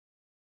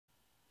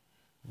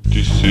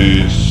This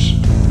is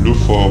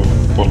LUFO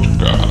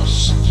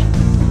Podcast.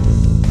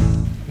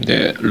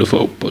 The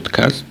LUFO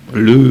podcast,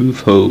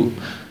 LUFO,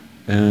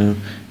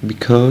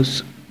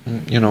 because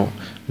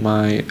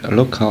my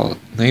local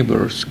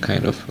neighbors,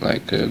 kind of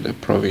like the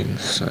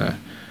province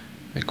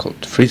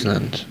called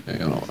Friesland.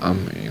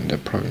 I'm in the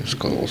province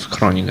called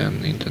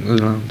Groningen in the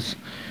Netherlands,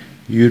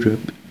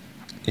 Europe.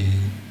 Uh,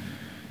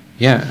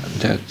 yeah,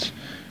 that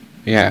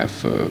yeah.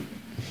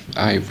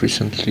 I've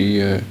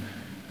recently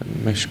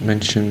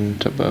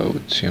mentioned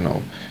about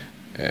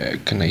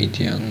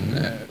Canadian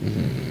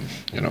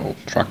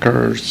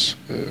truckers,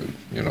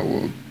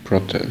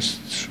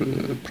 protests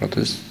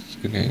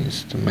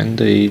against the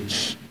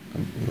mandates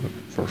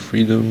for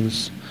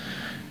freedoms,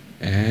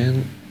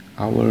 and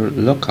our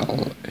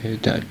local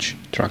Dutch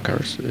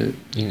truckers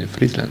in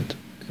Friesland,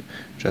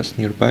 just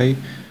nearby,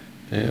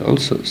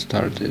 also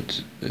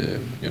started.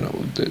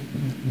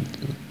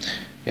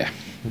 Yeah,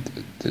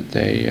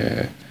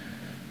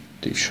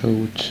 they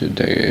showed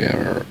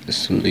their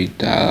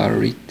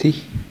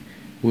solidarity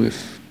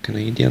with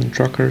Canadian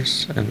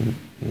truckers, and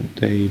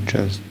they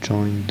just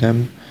joined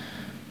them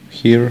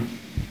here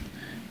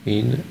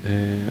in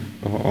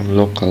on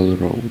local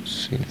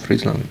roads in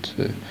Friesland.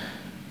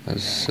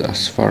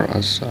 As far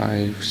as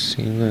I've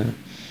seen on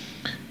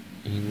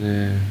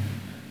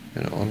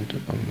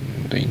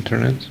the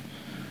internet.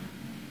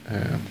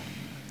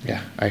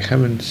 I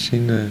haven't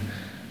seen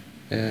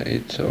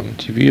it on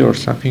TV or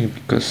something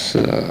because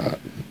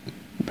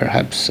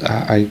perhaps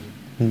I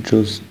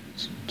just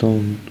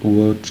don't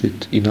watch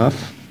it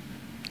enough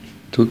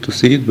to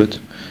see it, but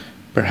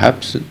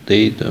perhaps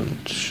they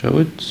don't show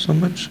it so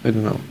much. I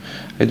don't know.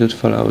 I don't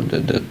follow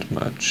that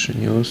much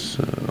news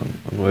on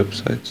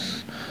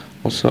websites.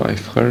 Also,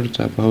 I've heard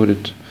about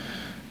it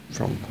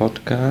from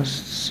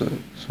podcasts.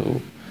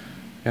 So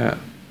yeah,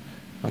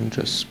 I'm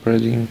just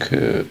spreading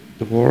the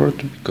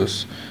word,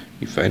 because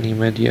if any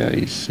media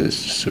is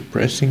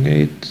suppressing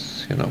it,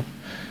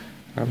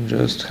 I'm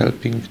just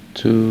helping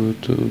to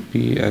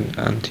be an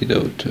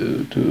antidote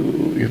to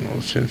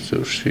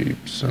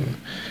censorships and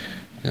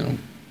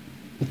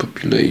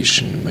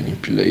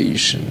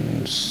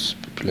manipulations,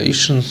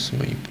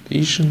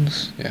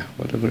 yeah,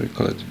 whatever you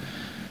call it.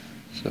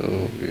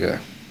 So yeah,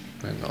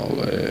 and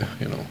all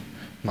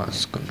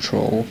mass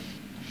control.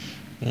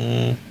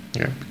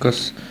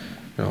 Because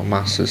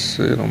masses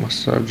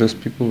are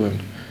just people,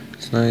 and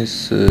it's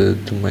nice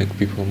to make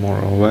people more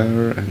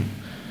aware and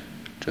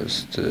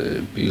just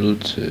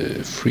build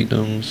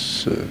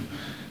freedoms,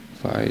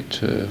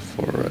 fight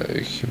for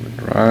human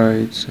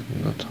rights,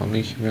 and not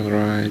only human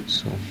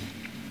rights,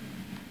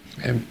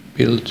 and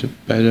build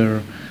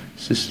better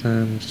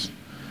systems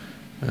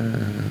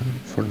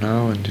for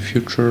now and the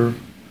future,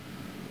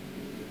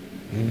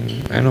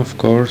 and of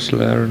course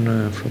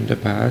learn from the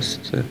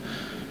past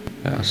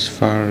as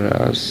far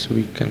as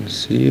we can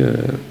see.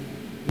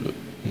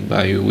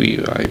 By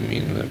we, I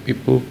mean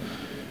people.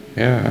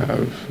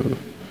 Yeah,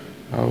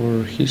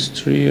 our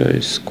history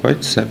is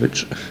quite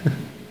savage.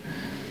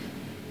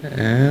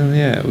 And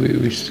yeah,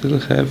 we still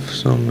have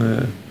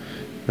some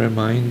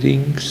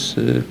remindings,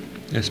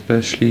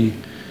 especially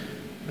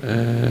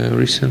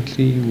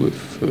recently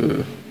with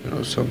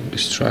some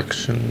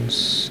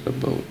distractions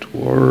about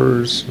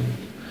wars and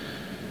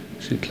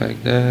shit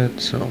like that.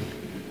 So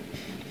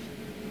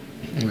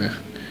yeah,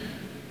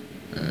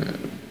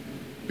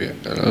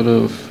 a lot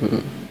of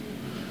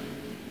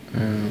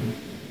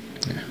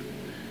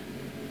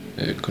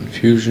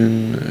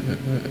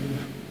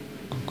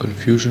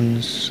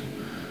confusions,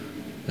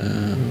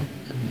 and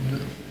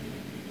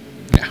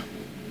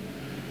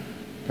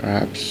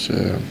perhaps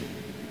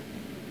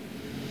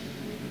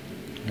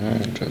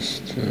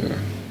just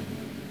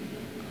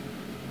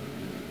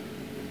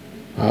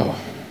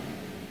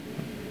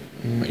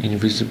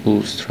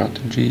invisible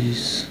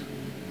strategies,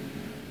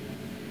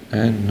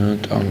 and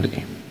not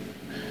only.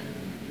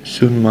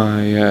 Soon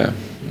my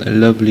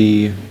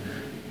lovely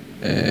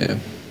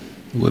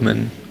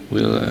women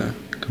will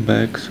come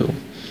back, so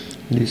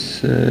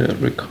this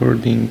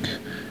recording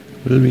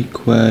will be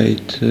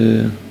quite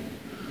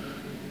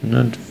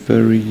not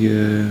very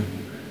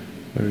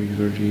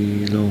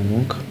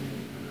long,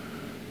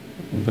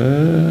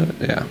 but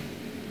yeah,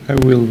 I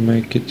will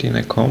make it in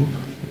a comp.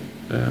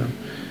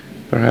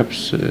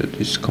 Perhaps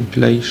this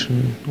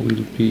compilation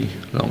will be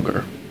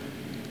longer.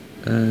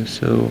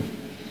 So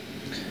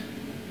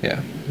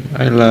yeah,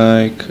 I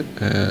like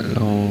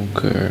long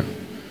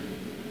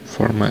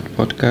format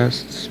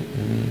podcasts.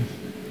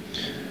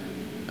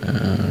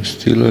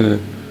 Still,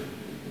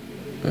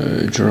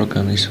 Joe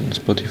Rogan is on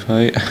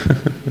Spotify.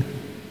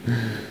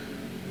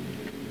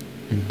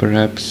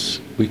 Perhaps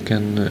we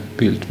can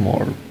build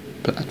more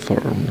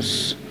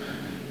platforms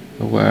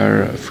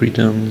where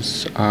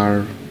freedoms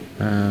are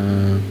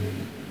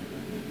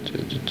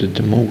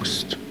the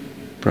most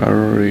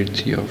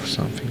priority of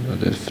something,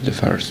 the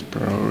first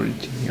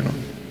priority,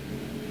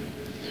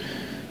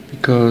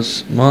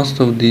 because most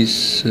of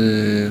these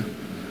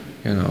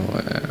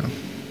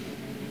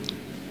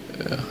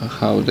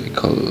how they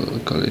call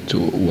it,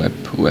 web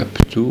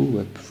 2,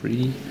 web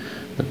 3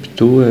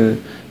 Web2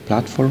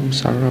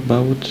 platforms are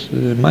about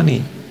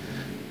money.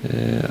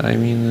 I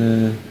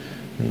mean,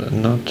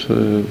 not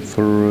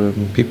for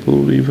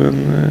people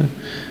even,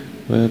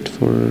 but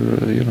for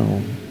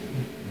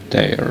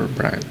their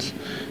brands.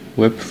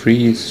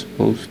 Web3 is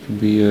supposed to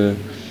be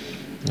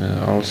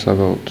also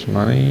about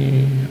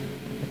money,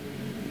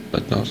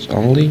 but not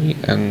only,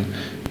 and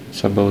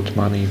it's about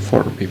money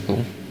for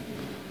people,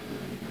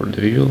 for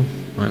the real.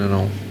 I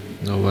don't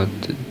know what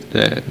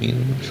that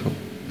means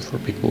for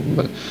people,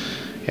 but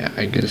yeah,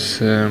 I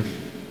guess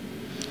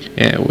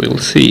we'll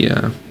see.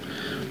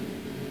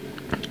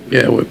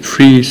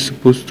 Web3 is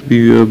supposed to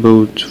be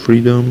about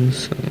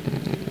freedoms,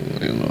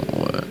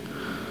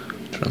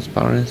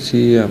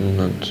 transparency. I'm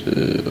not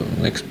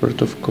an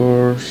expert, of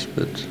course,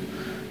 but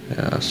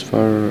as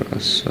far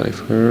as I've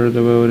heard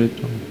about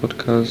it on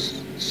podcasts,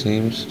 it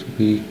seems to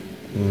be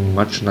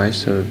much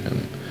nicer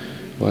than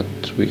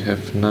what we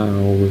have now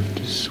with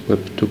this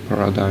Web2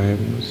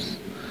 paradigms.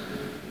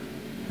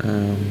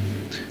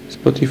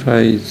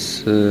 Spotify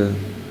is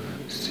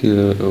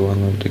still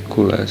one of the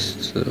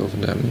coolest of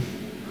them,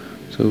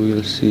 so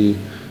we'll see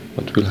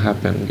what will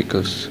happen,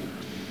 because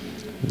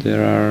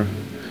there are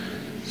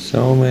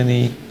so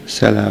many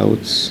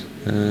sellouts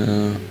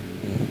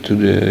to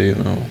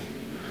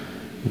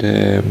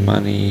the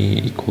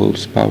money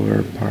equals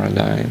power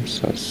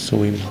paradigms, as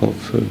Wim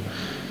Hof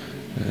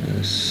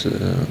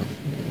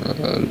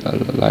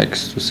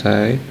likes to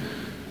say.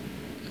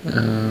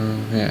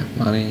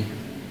 Money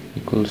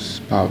equals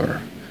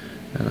power,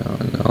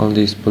 and all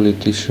these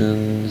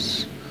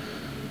politicians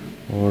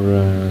or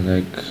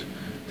like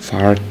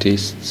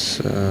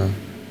fartists,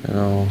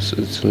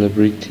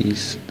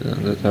 celebrities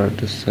that are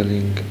just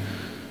selling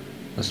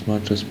as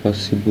much as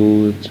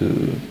possible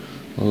to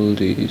all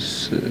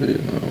these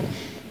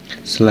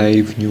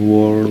slave new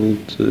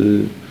world,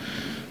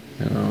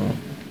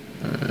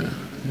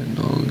 and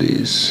all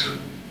these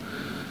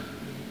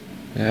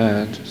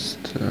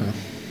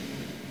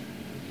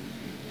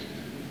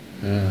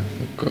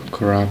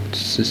corrupt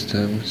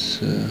systems.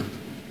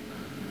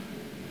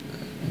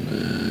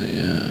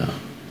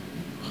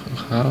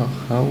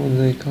 How would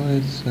they call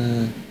it?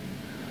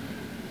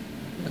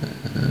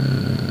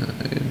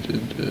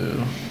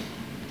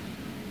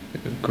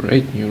 The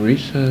great new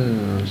reset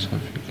or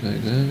something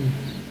like that.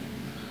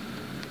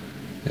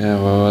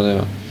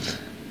 Whatever.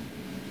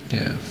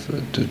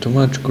 Too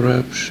much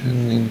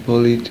corruption in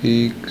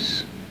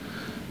politics.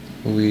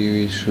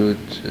 We should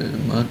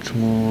much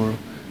more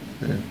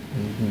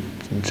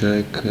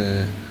check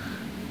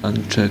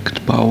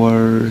unchecked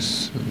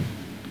powers.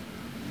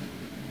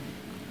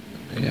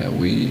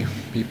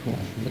 People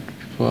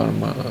are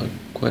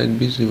quite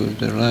busy with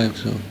their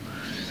lives, so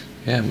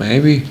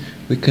maybe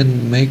we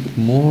can make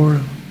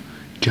more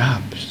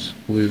jobs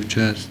with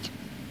just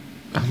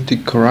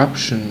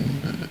anti-corruption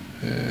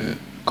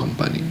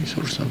companies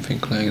or something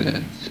like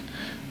that,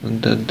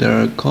 and that they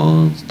are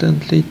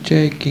constantly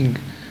checking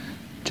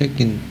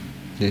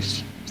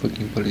this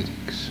fucking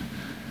politics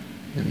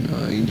and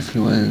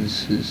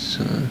influences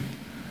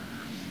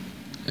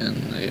and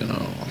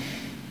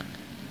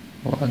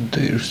what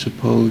they're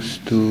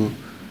supposed to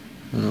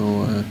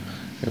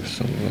have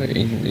some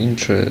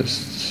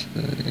interests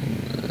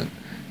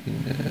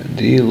in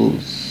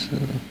deals,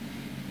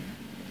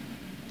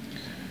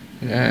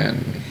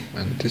 and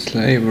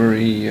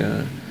anti-slavery,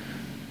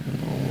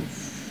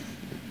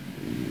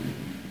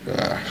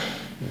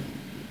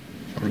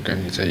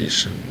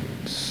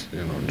 organizations,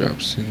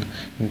 jobs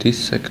in these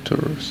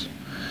sectors.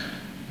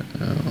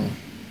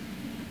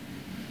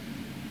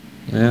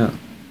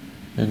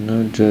 And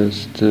not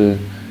just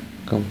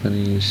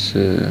companies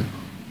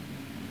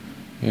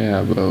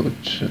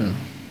about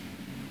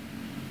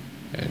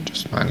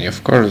just money.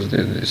 Of course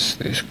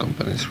these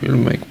companies will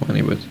make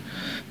money, but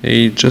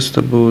it's just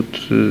about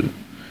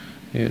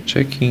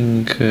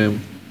checking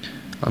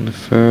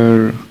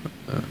unfair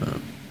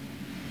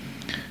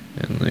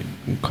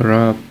and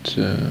corrupt,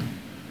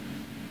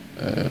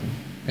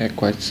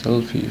 quite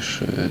selfish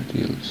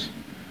deals.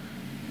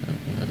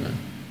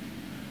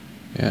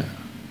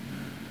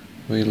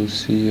 We'll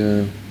see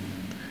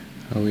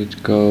how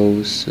it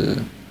goes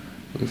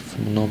with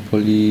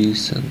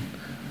monopolies and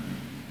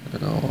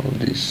all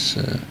these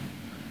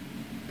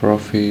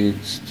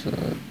profits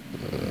and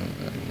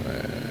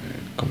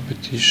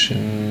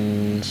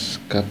competitions,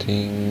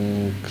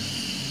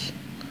 cuttings,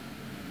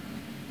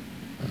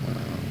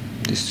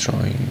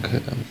 destroying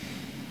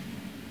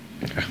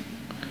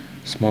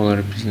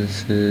smaller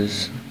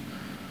businesses.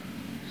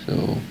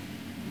 So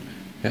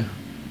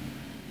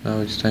now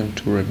it's time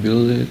to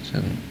rebuild it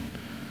and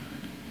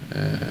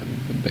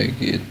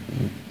bringing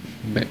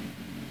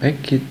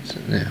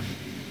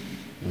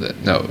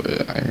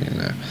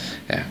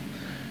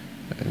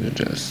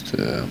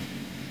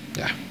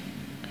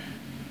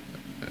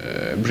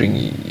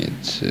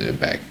it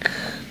back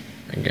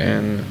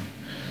again,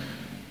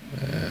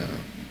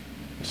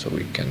 so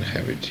we can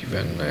have it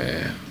even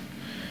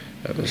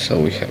so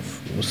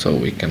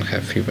we can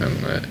have even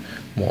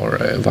more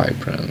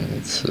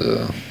vibrant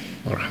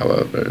or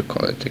however you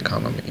call it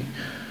economy.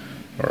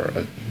 or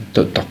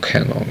the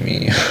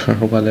tokenomics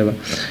or whatever,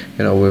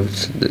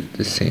 with the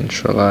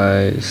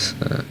decentralized,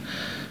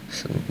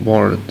 some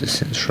more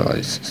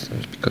decentralized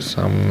systems, because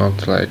I'm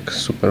not like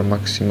super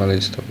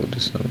maximalist about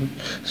this.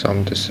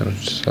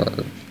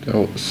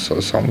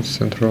 Some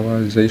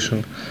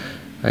centralization,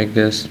 I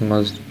guess,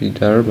 must be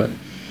there, but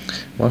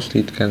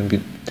mostly it can be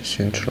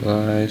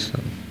decentralized,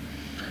 and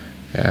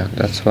yeah,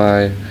 that's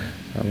why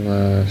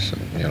I'm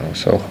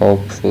so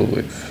hopeful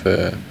with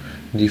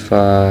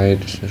DeFi,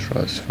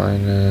 decentralized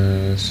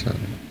finance,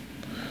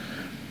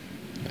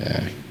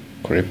 and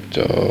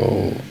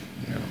crypto,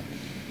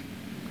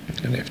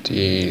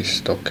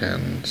 NFTs,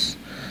 tokens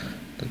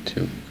that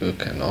you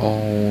can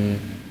own,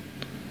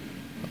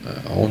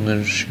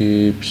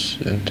 ownerships,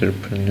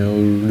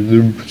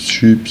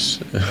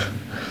 entrepreneurships,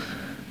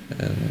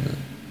 and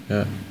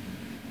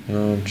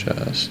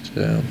just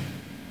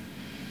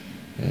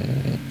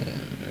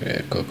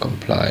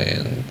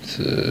compliant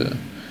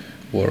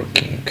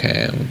working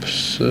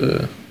camps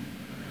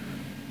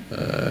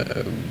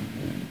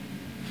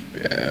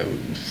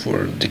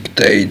for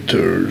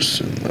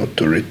dictators and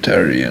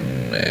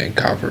authoritarian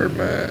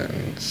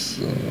governments.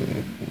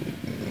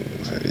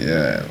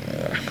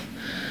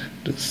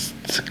 Just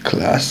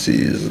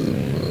classism,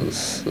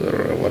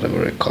 or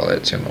whatever you call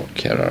it,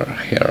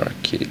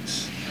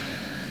 hierarchies.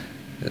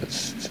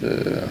 Just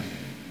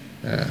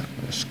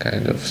this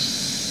kind of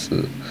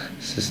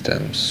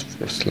systems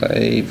for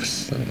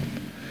slaves and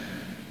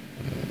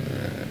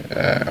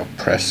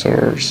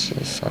oppressors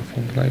or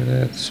something like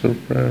that,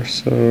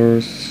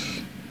 suppressors,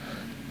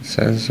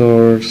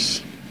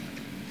 censors,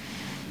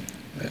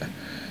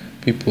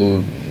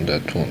 people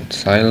that won't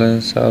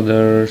silence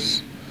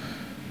others,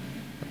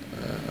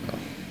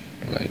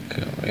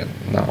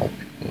 now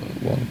people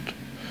won't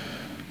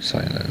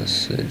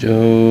silence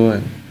Joe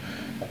and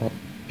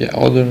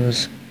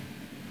others,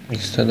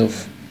 instead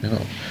of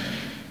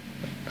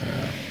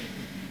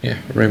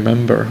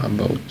remember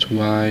about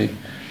why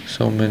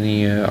so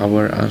many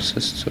our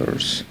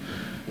ancestors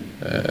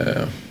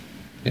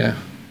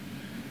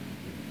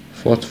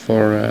fought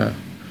for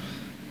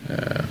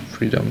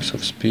freedoms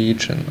of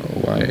speech and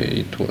why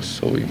it was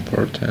so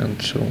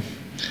important. So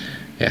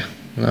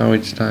now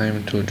it's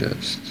time to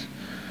just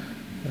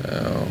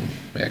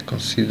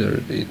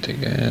consider it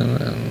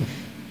again and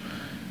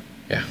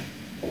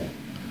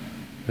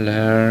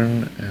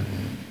learn and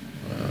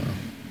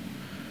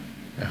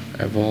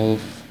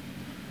evolve.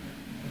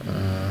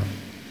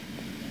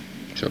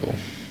 So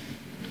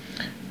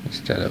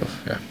instead of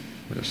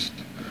just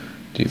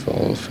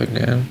devolve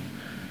again,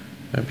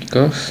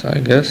 because I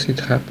guess it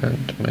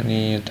happened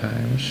many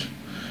times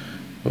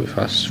with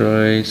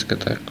asteroids,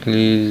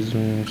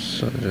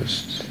 cataclysms, or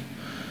just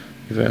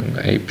even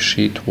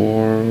apeshit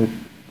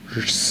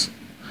wars,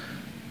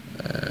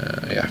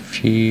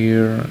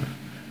 fear,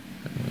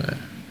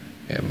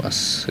 and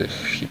mass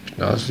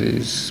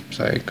hypnosis,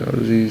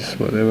 psychosis,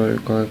 whatever you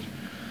call it.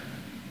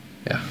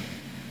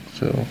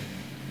 So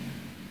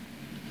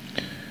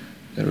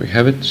there we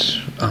have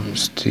it. I'm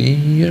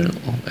still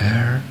on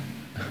air,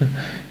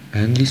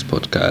 and this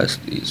podcast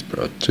is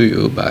brought to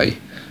you by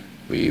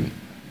Wim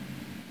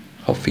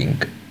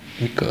Hofing,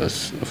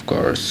 because of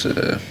course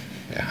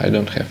I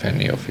don't have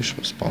any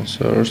official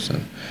sponsors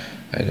and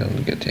I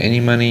don't get any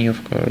money,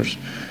 of course,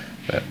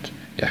 but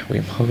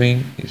Wim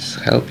Hofing is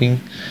helping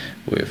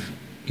with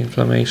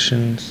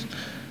inflammations,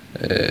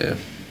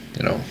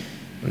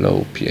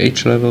 low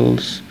pH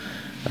levels,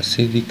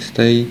 acidic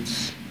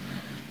states,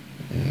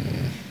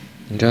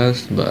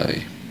 just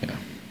by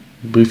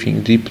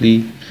breathing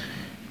deeply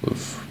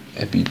with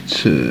a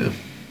bit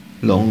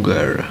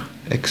longer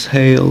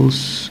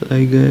exhales,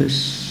 I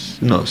guess.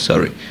 No,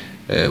 sorry,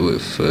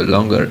 with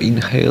longer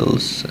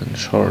inhales and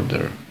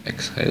shorter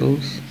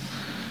exhales,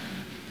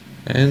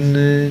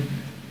 and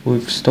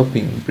with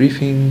stopping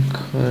breathing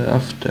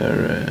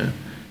after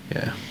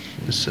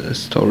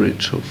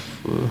storage of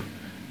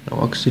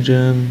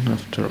oxygen,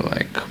 after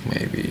like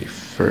maybe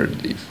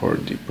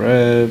 30-40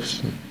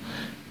 breaths.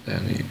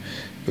 Then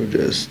you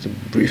just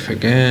breathe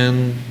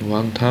again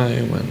one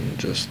time and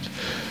just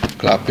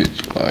clap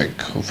it like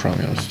from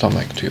your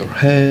stomach to your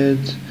head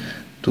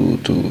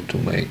to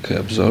make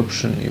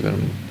absorption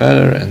even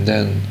better, and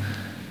then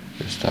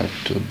you start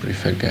to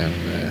breathe again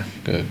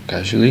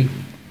casually.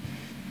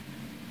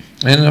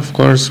 And of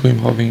course,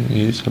 Wim Hofing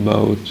is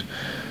about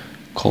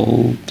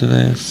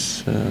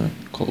coldness,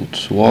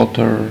 cold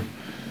water,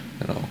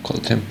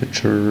 cold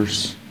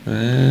temperatures,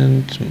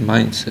 and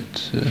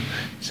mindset.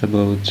 It's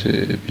about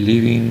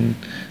believing,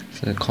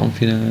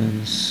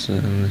 confidence,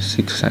 and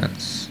sixth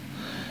sense.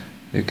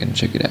 You can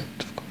check it out,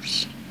 of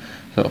course.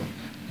 So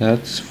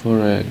that's for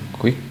a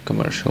quick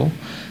commercial,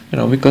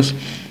 because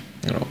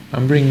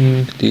I'm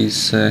bringing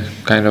this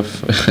kind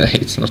of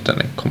it's not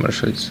a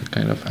commercial, it's a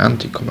kind of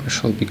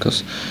anti-commercial,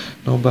 because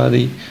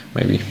nobody,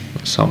 maybe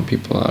some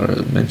people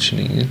are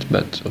mentioning it,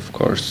 but of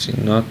course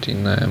not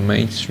in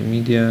mainstream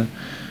media,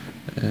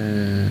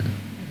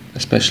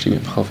 especially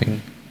Wim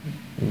Hofing,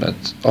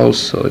 but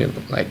also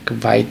like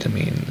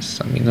vitamins,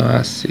 amino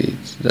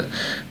acids, that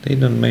they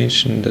don't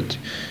mention that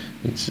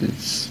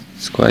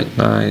it's quite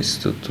nice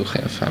to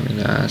have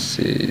amino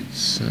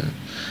acids and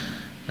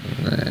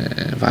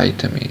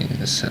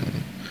vitamins and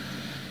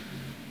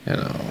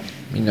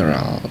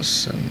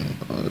minerals and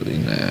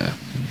in a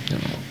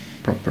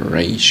proper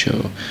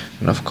ratio,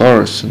 and of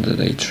course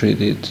they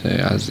treat it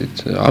as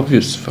it's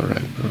obvious for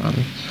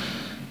everyone.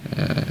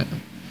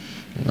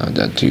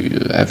 That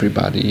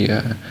everybody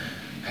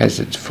has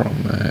it from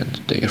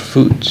their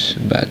food,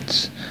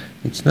 but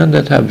it's not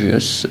that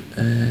obvious,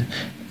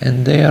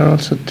 and they are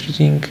also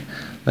treating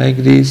like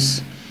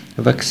these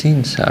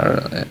vaccines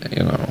are,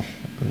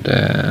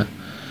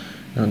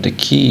 the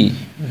key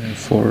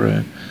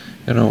for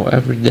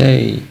every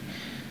day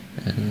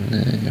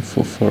and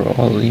for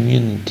all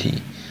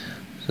immunity.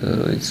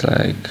 So it's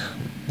like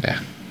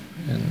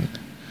and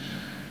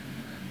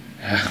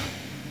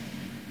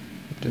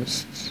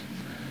just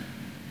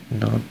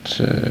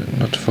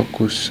not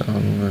focus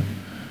on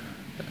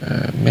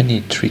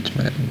many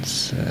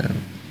treatments,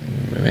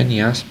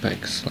 many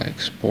aspects like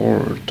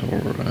sport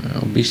or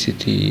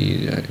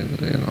obesity,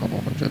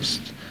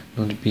 just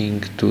not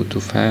being too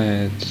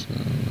fat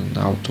and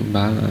out of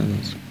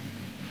balance.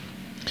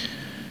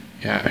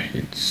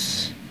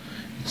 It's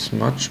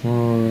much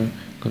more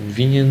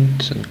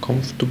convenient and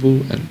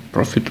comfortable and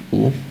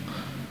profitable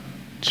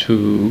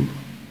to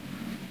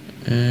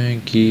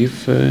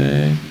give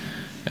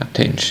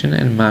attention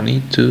and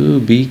money to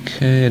big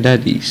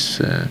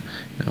daddies,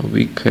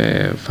 big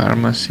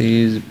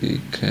pharmacies,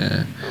 big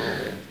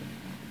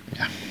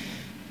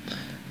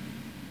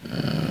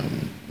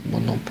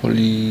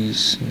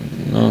monopolies,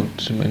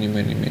 not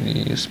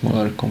many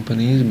smaller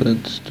companies,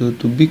 but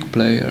to big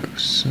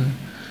players.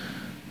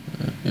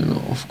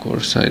 Of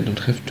course, I don't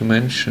have to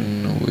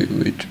mention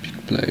which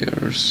big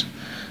players,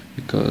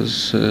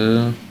 because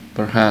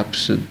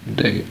perhaps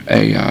the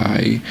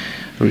AI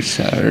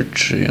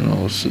research,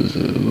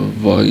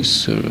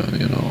 voice,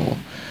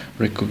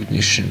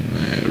 recognition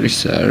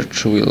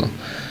research will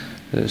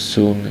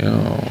soon,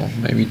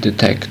 maybe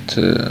detect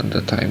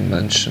that I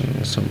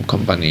mentioned some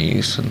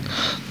companies, and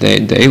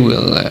they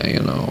will,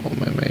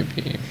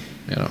 maybe,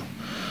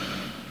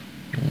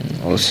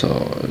 also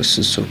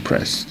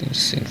suppress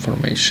this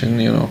information.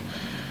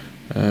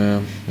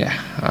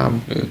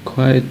 I'm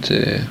quite,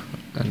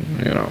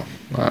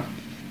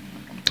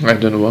 I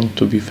don't want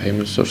to be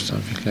famous or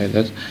something like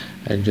that.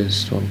 I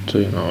just want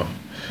to,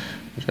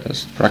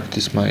 just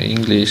practice my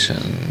English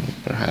and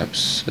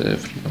perhaps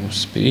freedom of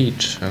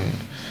speech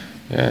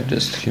and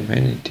just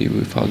humanity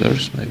with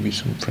others, maybe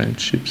some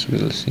friendships.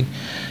 We'll see.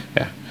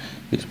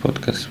 This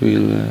podcast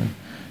will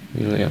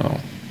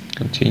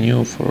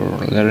continue for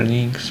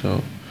learning.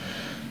 So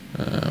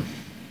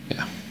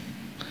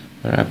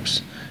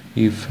perhaps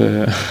if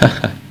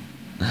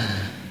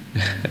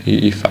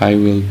if I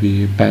will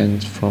be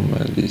banned from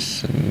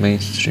these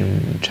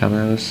mainstream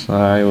channels,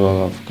 I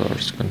will of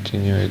course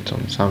continue it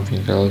on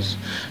something else,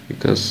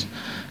 because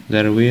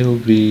there will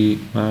be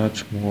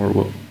much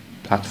more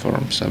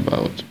platforms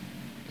about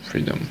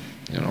freedom,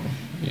 in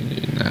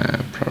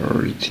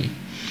priority,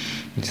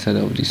 instead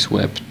of this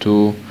Web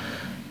 2,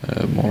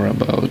 more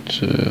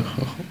about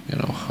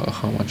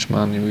how much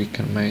money we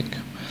can make.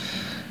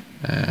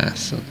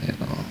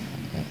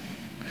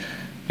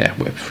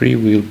 Web 3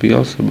 will be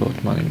also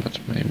about money, but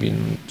maybe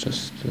not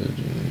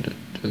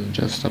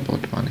just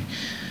about money.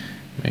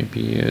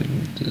 Maybe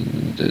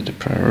the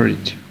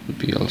priority would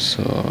be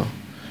also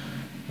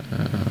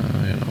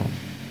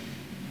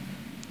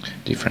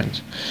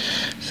different.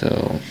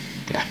 So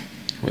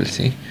we'll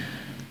see.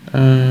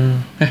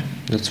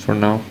 That's for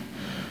now.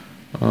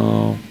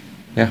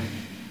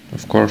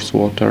 Of course,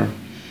 water.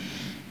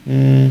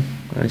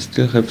 I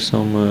still have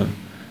some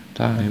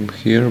time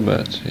here,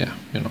 but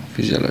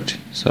physiology.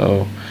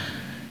 So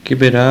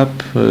keep it up.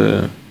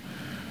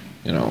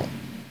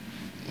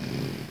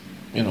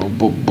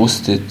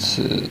 Boost it.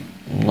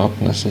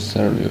 Not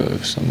necessarily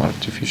with some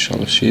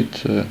artificial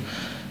shit,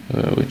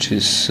 which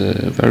is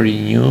very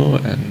new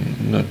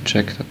and not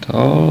checked at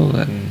all,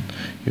 and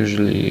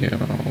usually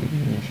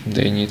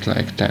they need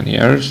like 10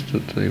 years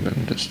to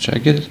even just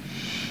check it.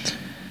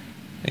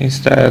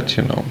 Instead,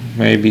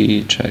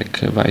 maybe check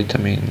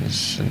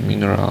vitamins and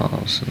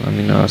minerals and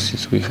amino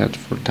acids we had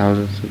for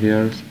thousands of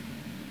years.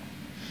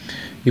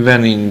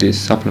 Even in these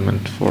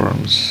supplement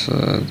forms,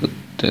 that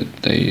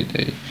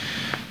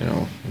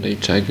they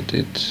checked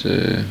it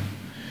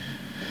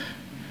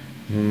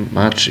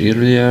much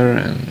earlier,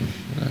 and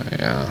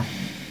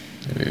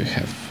we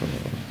have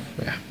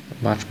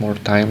much more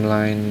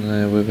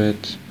timeline with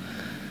it.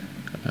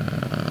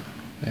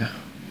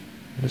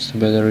 Just a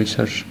better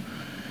research.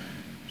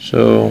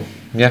 So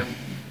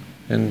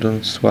and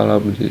don't swallow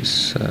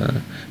this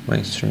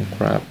mainstream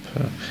crap.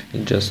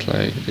 It's just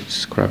like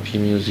this crappy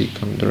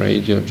music on the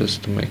radio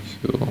just to make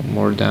you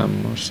more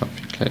dumb or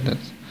something like that.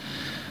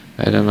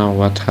 I don't know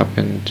what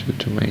happened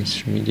to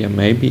mainstream media.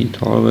 Maybe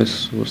it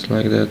always was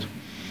like that.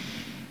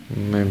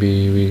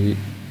 Maybe we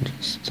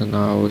just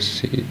now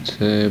see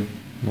it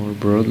more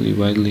broadly,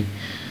 widely.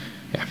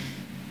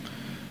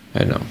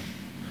 I know.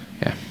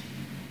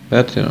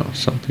 But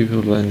some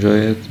people will enjoy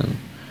it, and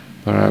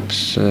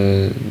perhaps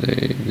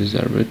they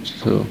deserve it.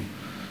 So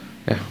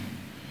yeah,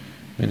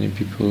 many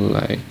people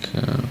like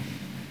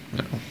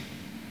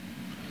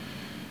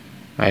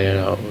I don't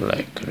know,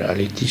 like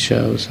reality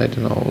shows. I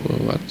don't know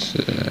what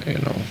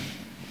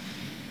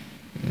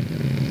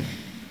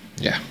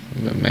yeah,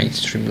 the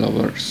mainstream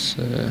lovers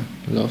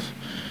love.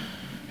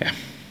 Yeah,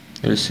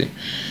 we'll see.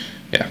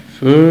 Yeah,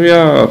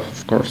 yeah,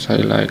 of course I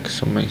like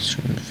some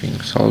mainstream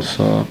things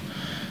also,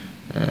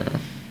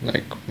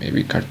 like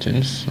maybe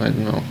cartoons. I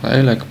don't know.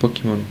 I like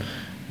Pokemon,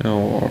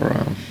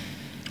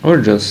 or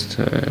just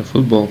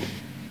football.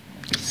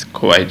 It's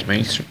quite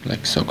mainstream,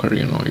 like soccer,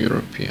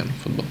 European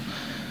football.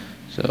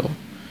 So,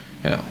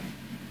 yeah,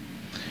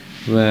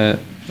 but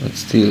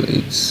still,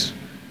 it's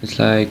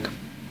like,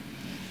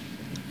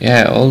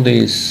 yeah, all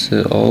these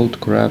old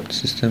corrupt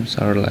systems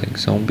are like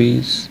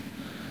zombies,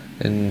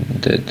 and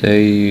that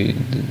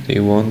they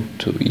want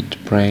to eat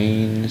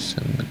brains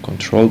and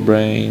control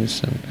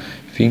brains, and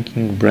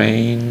thinking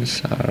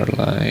brains are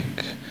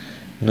like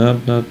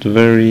not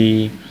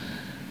very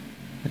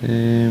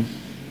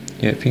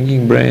yeah,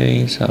 thinking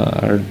brains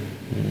are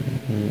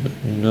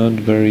not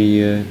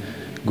very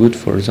good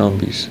for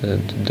zombies.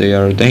 They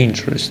are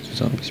dangerous to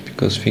zombies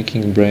because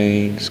thinking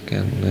brains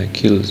can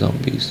kill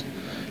zombies.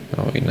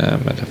 In a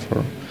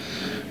metaphor,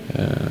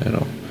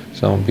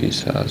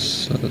 zombies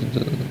as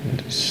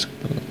this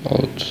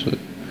old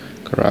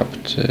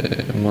corrupt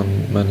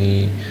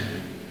money,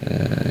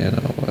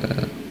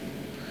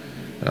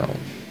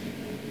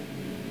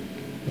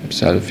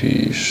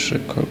 selfish,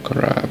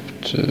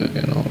 corrupt,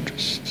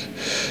 just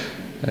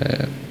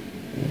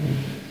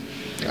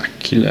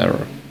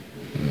killer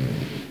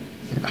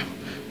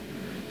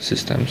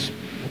systems.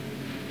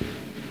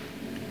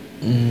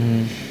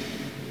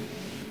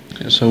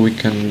 So we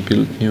can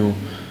build new,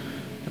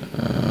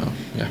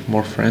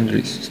 more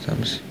friendly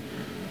systems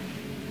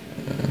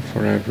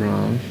for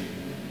everyone.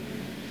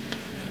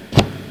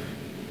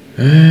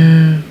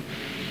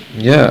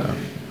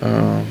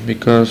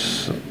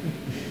 Because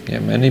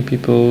many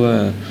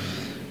people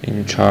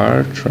in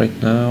charge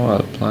right now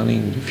are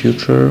planning the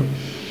future.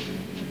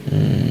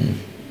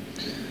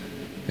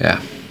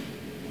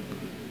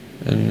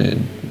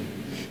 And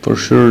for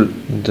sure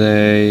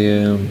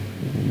they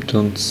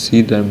don't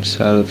see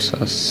themselves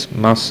as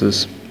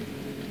masses.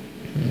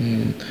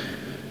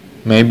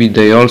 Maybe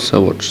they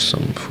also watch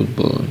some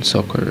football and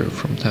soccer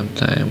from time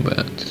to time,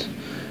 but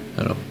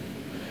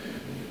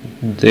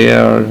they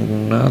are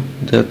not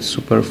that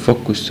super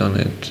focused on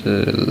it,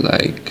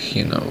 like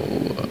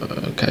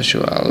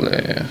casual,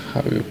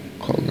 how you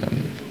call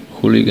them,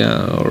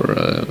 hooligan or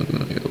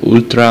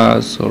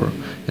ultras, or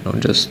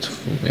just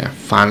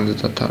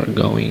fans that are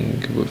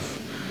going with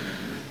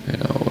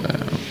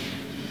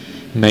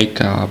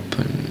makeup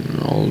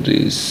and all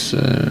these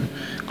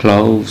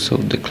clothes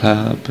of the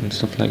club and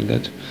stuff like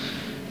that.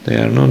 They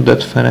are not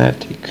that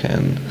fanatic,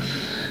 and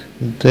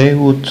they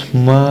would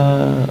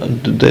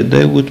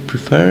they would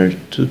prefer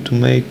to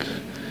make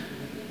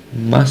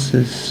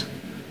masses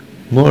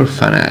more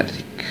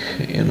fanatic,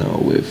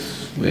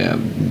 with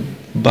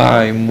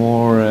buy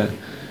more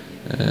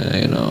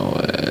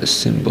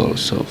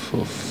symbols of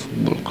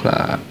football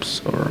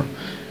clubs,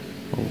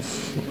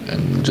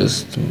 and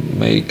just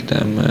make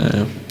them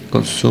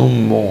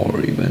consume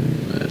more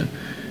even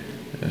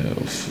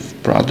of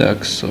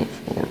products or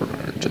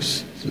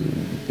just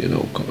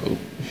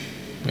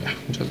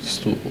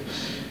just to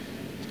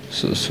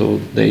so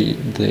they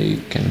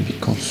can be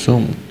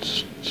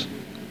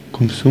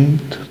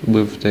consumed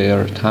with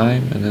their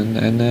time and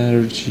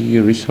energy,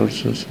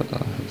 resources,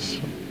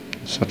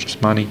 such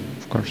as money,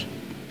 of course.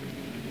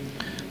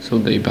 So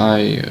they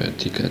buy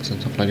tickets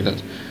and stuff like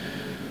that.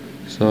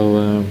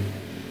 So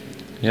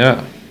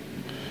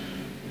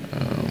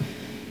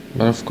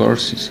but of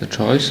course it's a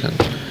choice, and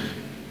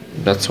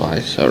that's why.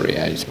 Sorry,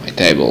 it's my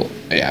table.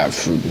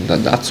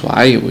 That's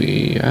why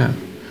we have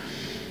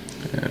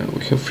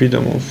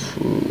freedom of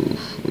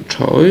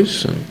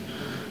choice, and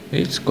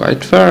it's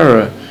quite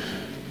fair.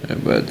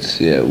 But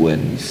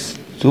when it's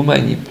too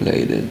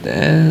manipulated,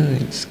 then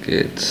it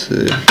gets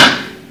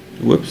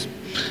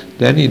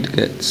then it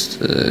gets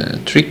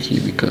tricky,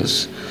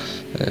 because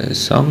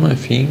some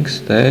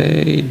things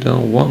they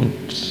don't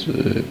want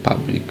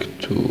public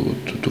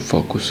to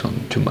focus on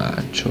too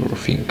much or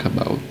think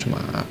about too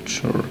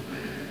much, or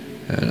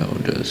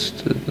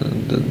just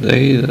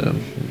they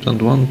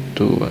don't want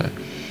to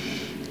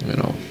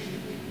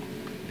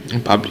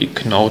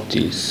public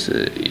notice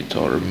it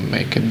or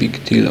make a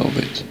big deal of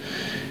it,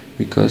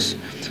 because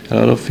a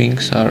lot of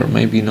things are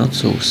maybe not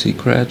so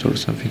secret or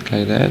something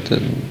like that,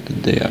 and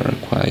they are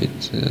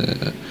quite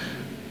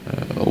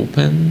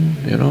open,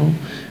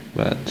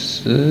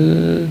 but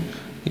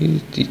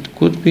it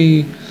could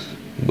be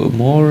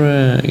more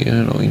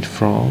in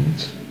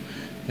front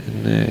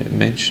and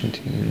mentioned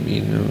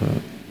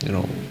in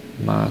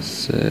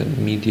mass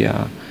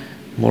media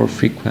more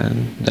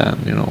frequent than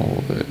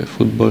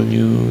football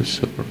news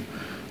or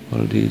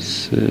all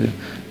this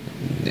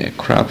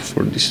crap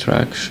for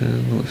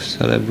distraction with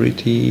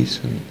celebrities,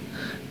 and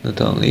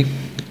not only,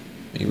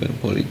 even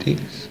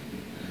politics.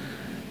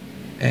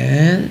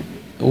 and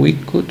we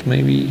could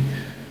maybe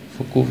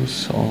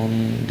focus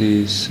on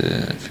these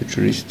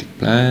futuristic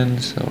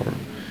plans or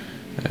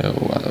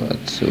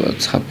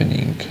what's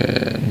happening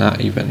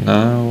not even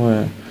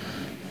now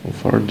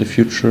for the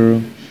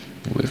future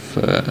with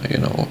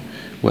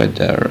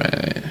weather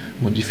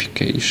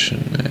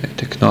modification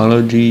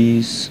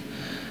technologies.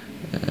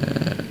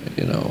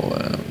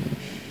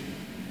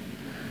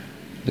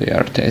 They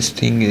are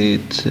testing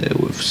it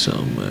with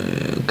some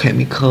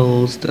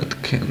chemicals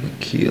that can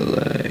kill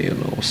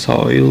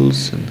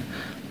soils, and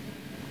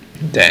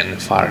then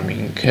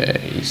farming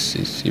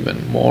is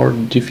even more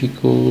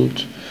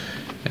difficult.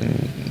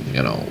 And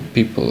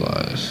people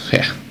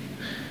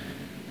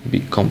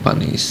big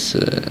companies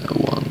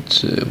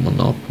want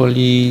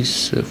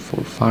monopolies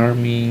for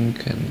farming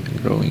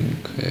and growing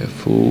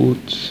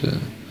food,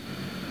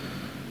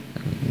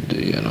 and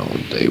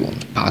they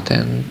want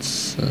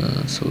patents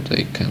so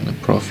they can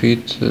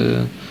profit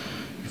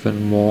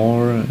even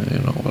more,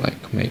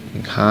 like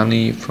making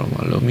honey from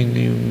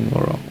aluminium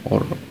or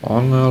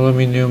on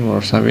aluminium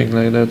or something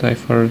like that.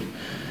 I've heard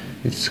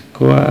it's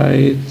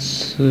quite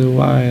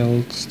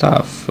wild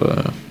stuff.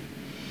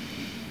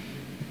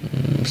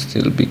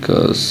 Still,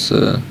 because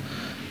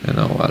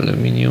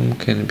aluminium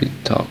can be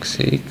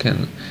toxic,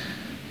 and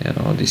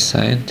the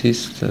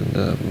scientists, and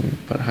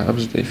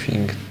perhaps they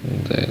think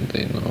that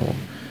they know,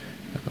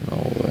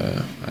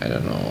 I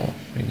don't know,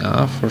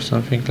 enough or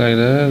something like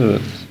that.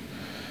 But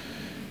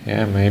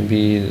yeah,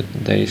 maybe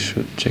they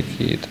should check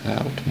it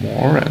out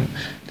more. And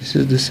this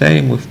is the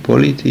same with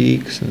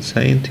politics and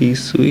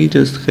scientists. We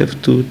just have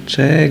to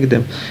check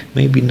them,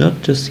 maybe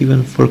not just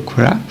even for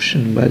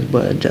corruption,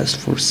 but just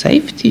for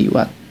safety,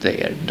 what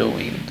they are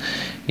doing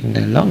in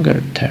the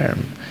longer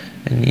term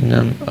and in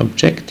an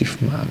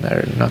objective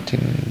manner, not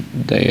in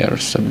their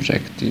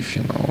subjective,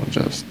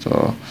 just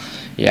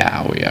we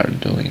are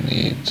doing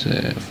it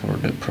for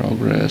the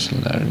progress,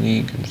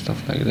 learning and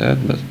stuff like that.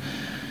 But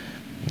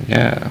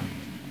yeah,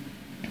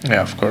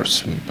 of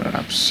course,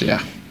 perhaps,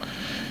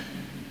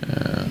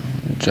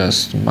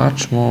 just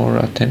much more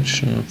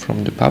attention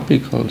from the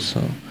public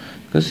also,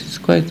 because it's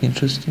quite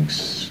interesting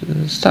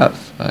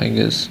stuff. I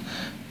guess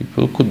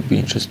people could be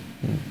interested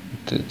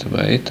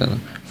by it, and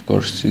of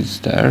course it's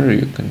there,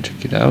 you can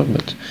check it out.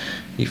 But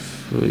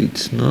if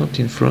it's not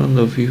in front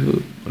of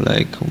you,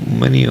 like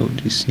many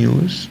of these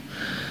news,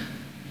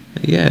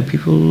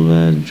 people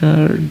are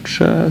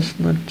just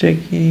not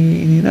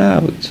checking it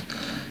out,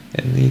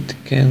 and it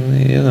can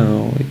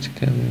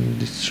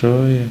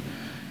destroy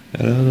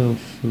a lot of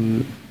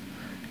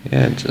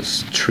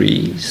just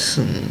trees,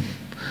 and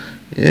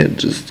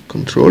just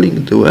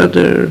controlling the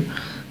weather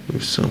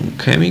with some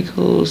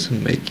chemicals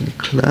and making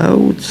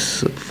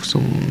clouds of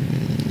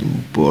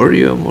some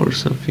borium or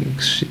something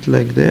shit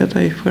like that,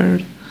 I've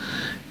heard.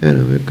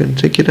 You can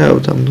check it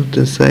out. I'm not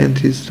a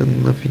scientist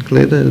and nothing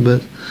like that,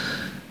 but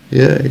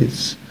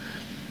it's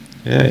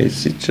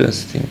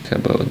interesting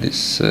about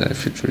these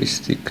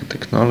futuristic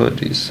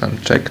technologies,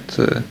 unchecked,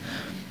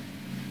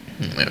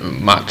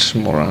 much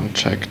more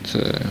unchecked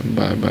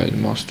by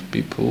most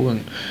people.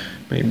 And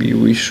maybe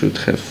we should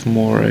have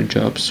more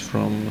jobs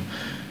from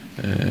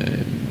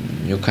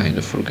new kind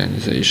of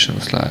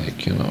organizations,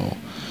 like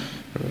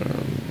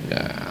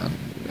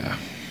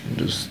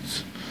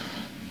just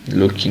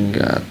looking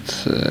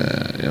at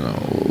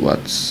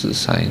what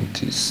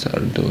scientists are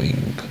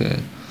doing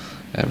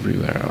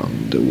everywhere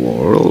around the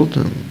world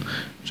and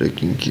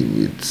checking if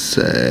it's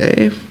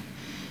safe.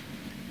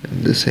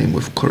 And the same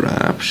with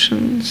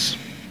corruptions.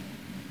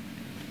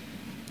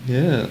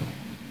 A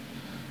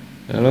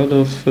lot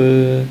of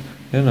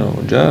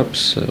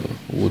jobs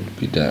would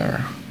be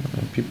there.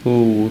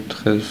 People would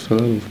have a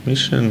lot of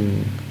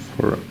mission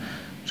for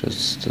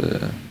just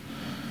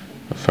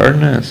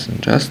fairness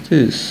and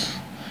justice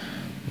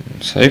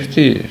and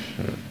safety.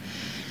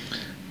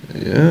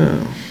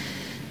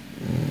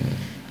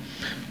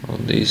 All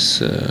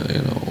these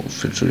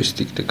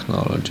futuristic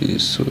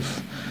technologies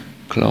with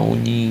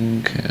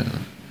cloning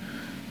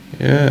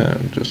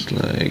and just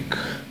like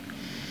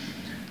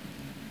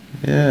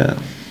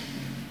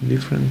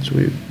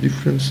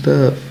different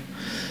stuff,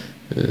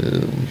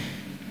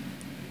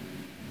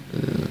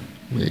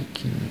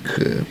 making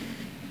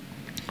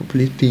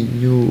completely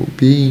new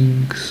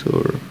beings,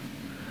 or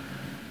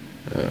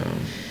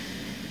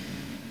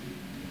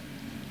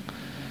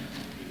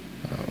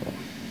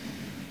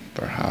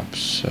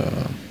perhaps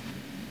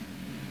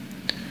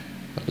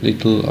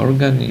little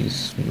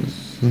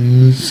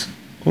organisms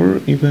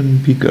or even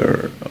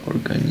bigger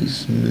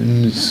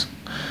organisms.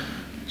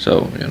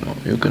 So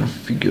you can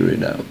figure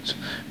it out.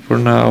 For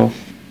now,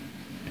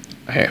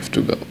 I have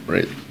to go,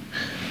 right?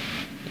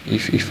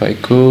 If I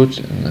could,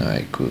 and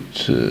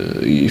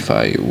if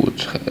I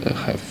would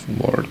have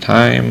more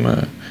time.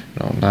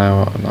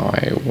 Now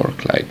I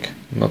work like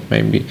not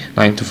maybe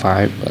 9 to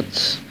 5,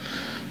 but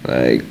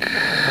like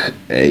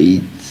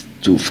 8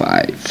 to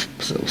 5,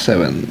 so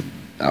 7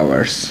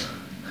 hours,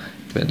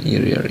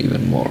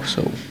 even more.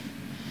 So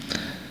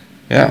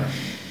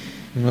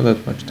not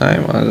that much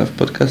time. I love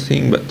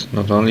podcasting, but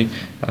not only.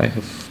 I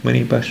have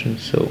many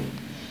passions, so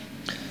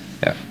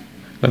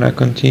gonna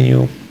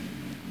continue.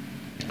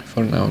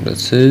 For now,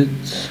 that's it.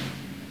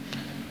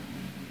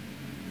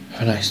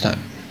 Have a nice time.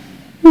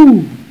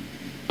 Woo!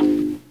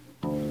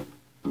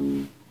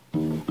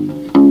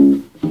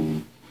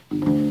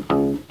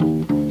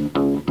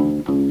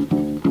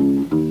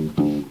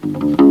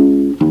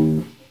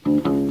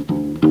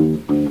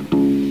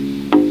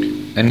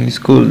 Any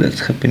school that's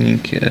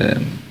happening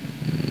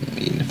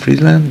in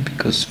Friesland,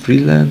 because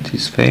Friesland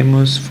is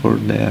famous for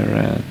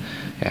their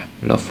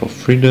love of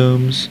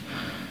freedoms,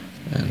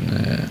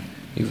 and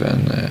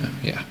even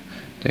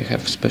they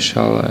have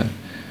special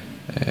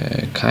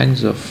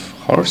kinds of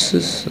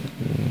horses,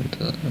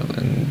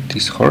 and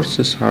these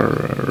horses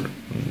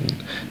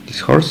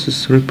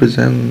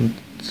represent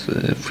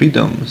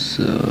freedoms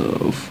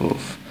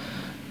of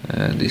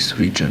this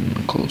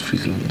region called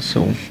Friesland.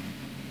 So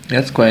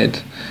that's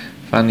quite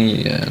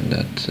funny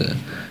that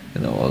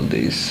all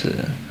this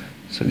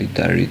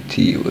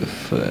solidarity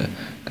with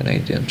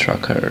Canadian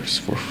truckers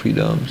for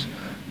freedoms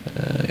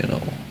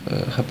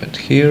happened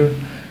here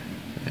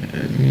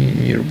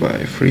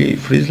nearby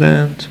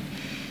Friesland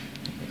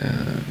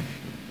in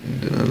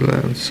the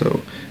Netherlands.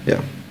 So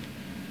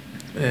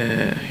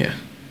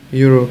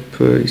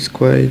Europe is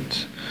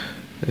quite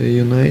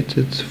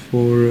united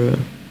for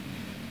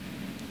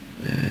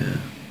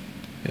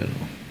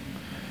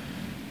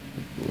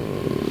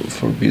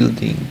for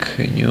building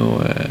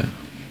new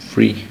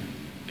free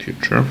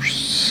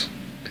futures.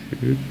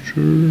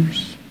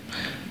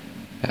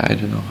 I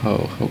don't know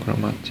how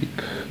grammatic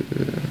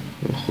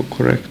how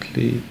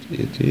correctly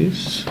it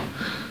is,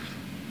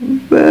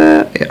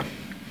 but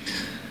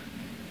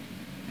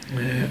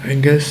I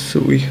guess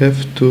we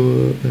have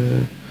to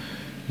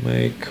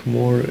make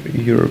more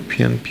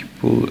European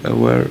people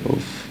aware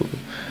of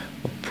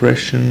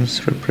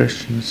oppressions,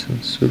 repressions,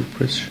 and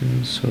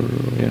suppressions, or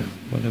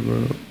whatever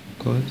you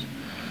call it.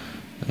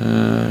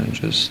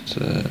 Just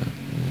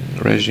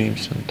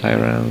regimes and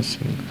tyrants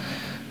and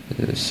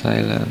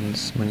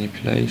silence,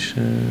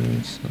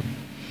 manipulations, and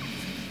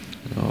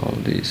all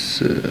these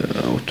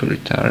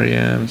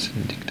authoritarians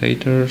and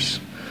dictators.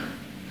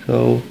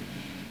 So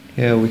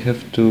we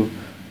have to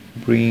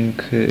bring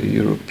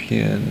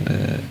European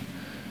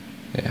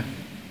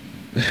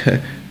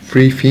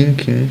free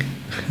thinking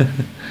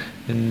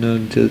and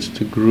not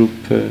just a group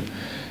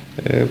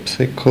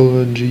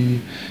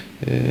psychology,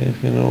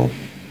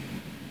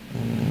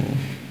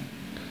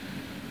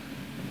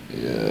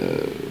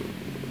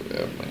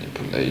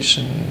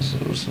 manipulations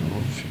or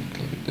something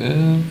like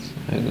that.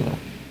 I don't know.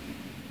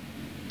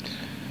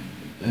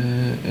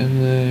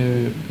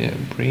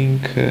 And bring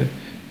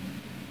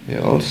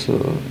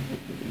also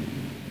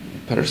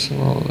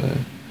personal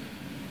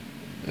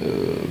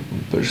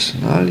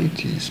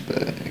personalities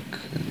back.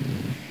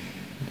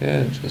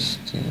 Just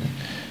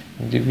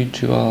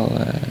individual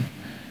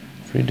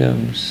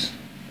freedoms.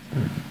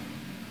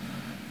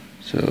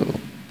 So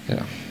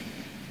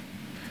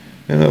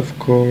and of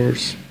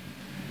course,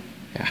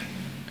 in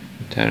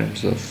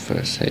terms of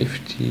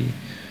safety,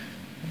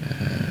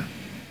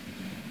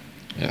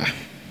 of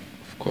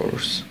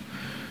course,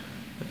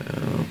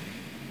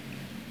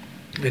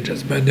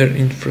 just better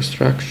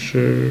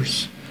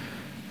infrastructures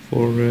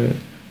for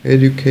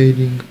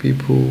educating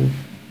people,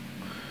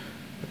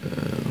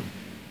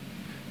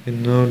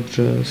 and not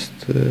just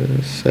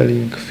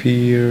selling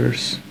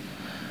fears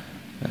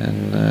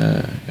and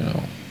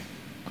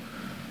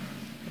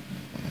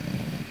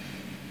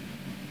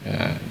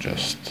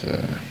just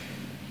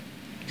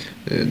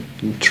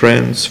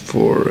trends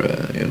for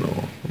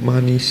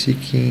money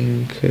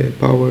seeking,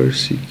 power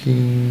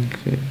seeking,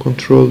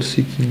 control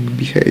seeking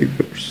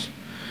behaviors.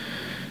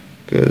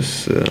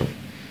 Because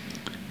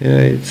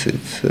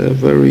it's a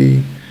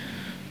very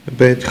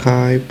bad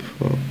hype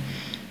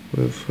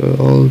with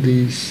all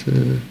these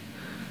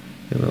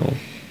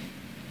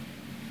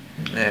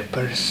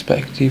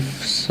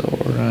perspectives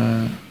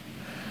or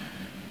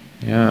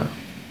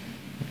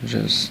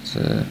just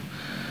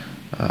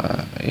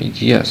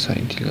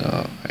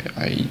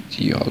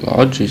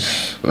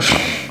ideologies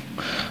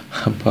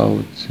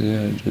about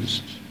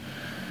just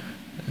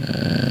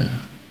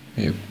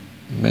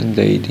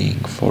mandating,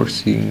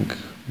 forcing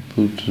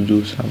people to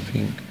do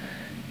something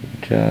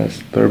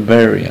just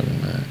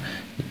barbarian.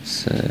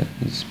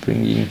 It's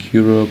bringing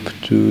Europe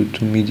to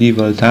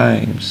medieval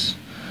times.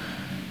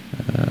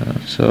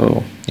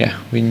 So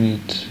we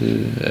need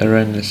a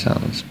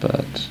renaissance,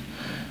 but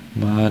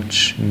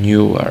much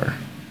newer.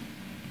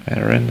 A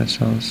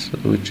renaissance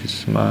which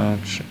is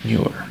much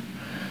newer.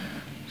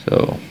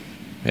 So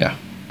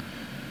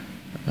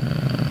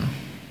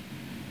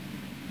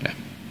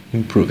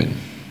improving.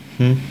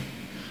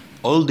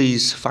 All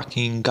these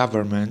fucking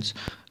governments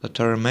that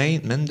are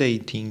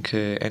mandating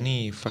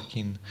any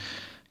fucking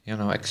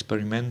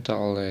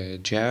experimental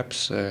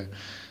jabs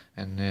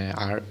and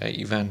are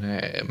even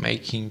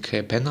making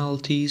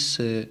penalties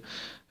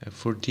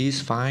for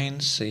these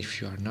fines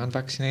if you are not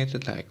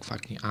vaccinated, like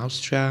fucking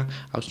Austrian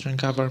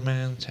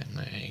government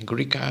and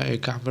Greek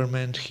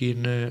government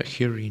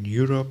here in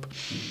Europe.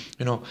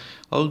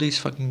 All these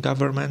fucking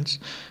governments,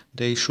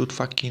 they should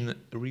fucking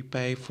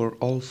repay for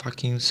all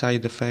fucking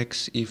side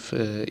effects if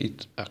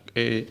it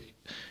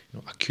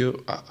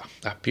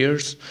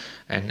appears,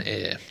 and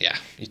yeah,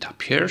 it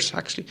appears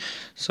actually.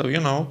 So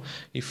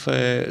if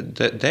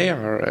they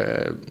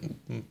are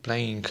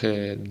playing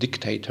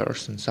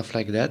dictators and stuff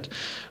like that,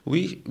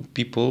 we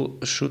people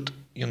should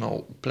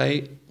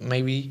play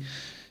maybe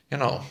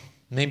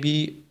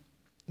maybe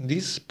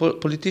these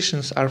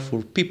politicians are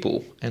for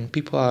people and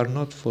people are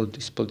not for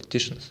these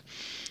politicians.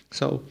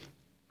 So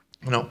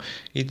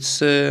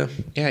it's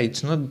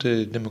it's not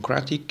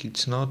democratic.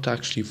 It's not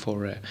actually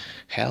for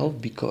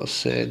health,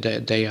 because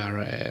they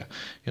are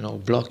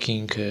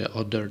blocking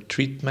other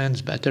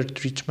treatments, better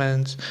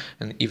treatments,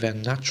 and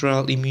even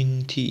natural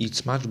immunity.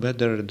 It's much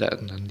better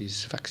than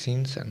these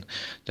vaccines, and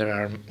there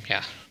are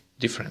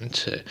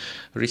different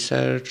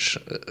researchers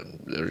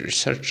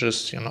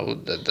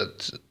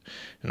that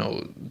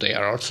they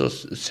are also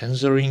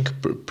censoring,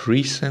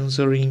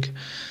 pre-censoring.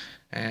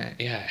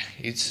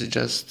 It's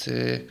just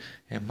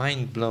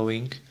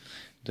mind-blowing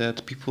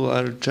that people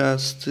are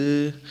just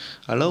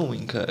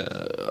allowing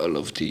all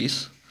of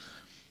this.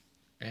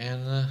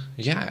 And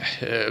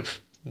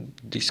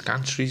those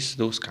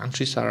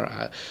countries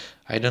are,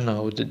 I don't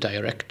know,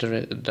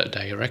 directed,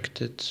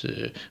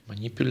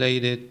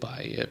 manipulated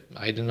by,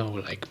 I don't know,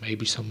 like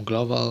maybe some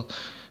global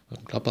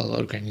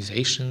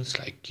organizations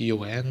like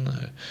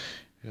UN,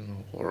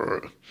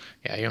 or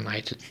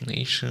United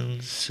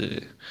Nations.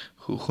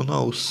 Who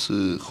knows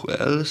who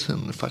else,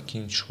 and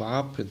fucking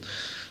Schwab, and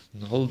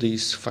all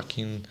these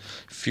fucking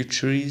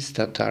futurists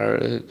that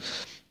are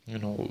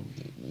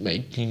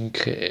making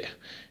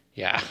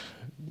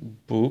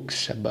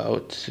books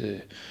about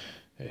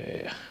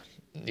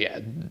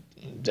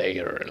their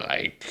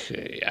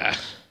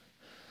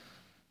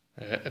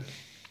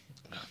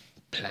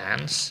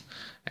plans,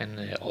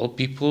 and all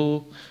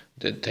people,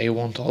 that they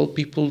want all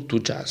people to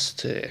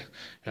just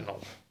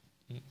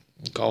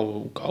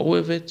go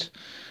with it.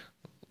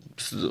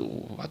 So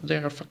what they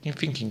are fucking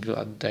thinking,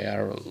 that they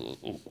are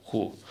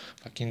who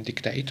fucking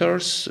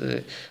dictators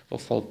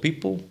of all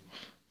people.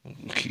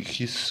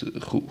 He's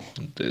who,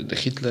 the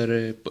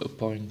Hitler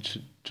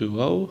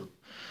 0.20.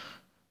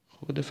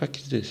 Who the fuck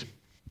is this?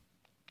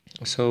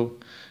 So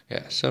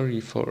sorry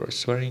for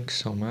swearing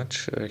so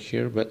much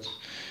here, but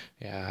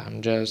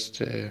I'm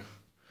just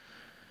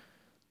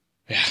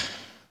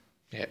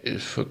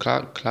if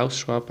Klaus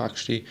Schwab,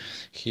 actually,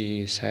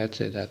 he said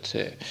that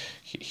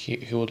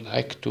he would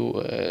like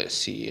to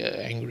see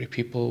angry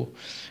people,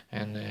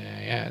 and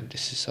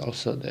this is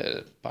also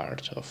the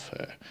part of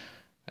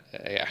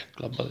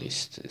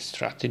globalist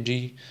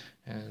strategy,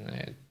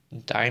 and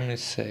time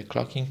is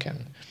clocking,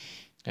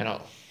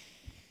 and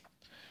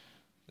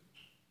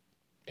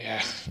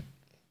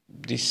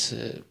these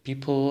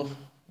people,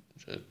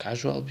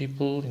 casual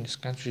people in this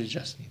country,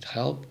 just need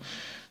help.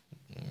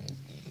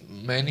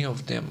 Many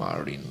of them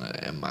are in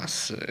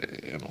mass,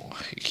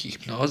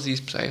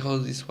 hypnosis,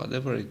 psychosis,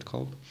 whatever it's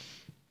called.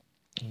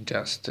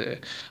 Just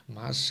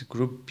mass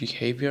group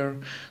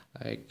behavior,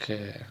 like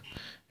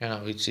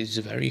it's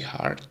very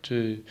hard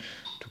to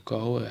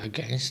go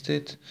against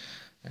it,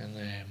 and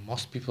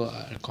most people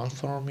are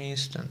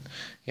conformist, and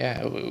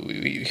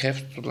we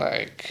have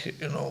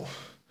to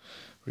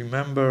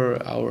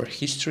remember our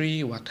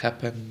history, what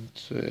happened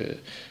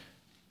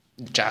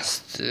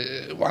just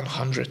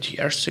 100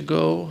 years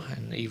ago,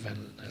 and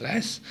even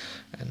less,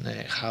 and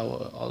how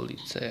all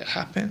it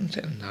happened.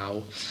 And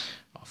now,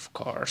 of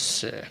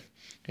course,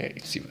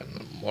 it's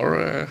even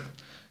more.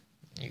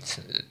 It's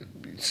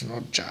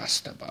not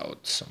just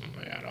about some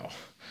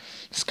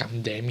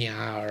scandemia,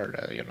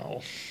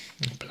 or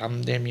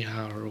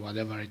pandemia, or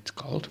whatever it's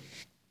called.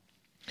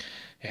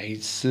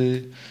 It's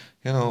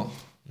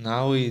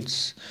now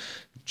it's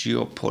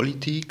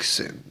geopolitics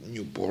and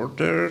new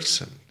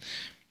borders, and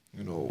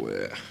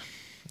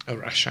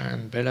Russia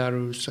and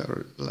Belarus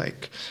are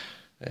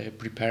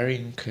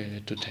preparing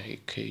to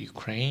take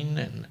Ukraine,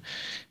 and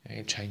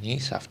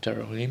Chinese,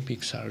 after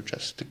Olympics, are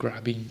just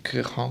grabbing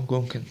Hong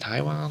Kong and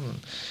Taiwan.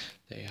 And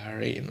they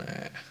are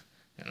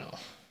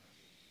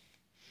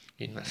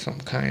in some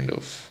kind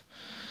of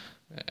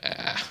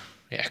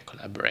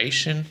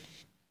collaboration.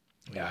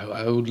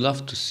 I would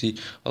love to see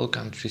all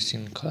countries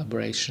in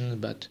collaboration,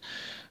 but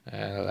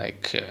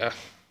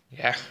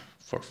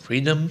for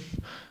freedom,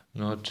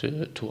 not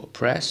to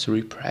oppress,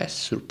 repress,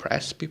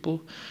 suppress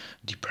people,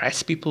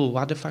 depress people.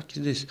 What the fuck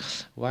is this?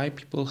 Why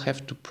people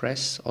have to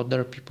press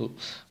other people?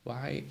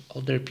 Why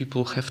other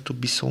people have to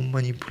be so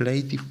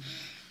manipulative?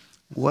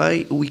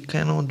 Why we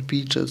cannot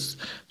be just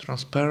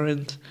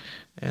transparent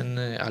and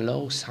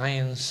allow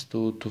science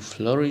to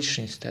flourish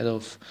instead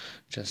of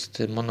just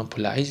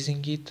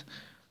monopolizing it?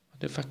 What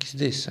the fuck is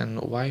this?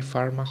 And why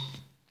pharma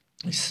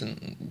is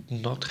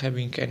not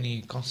having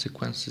any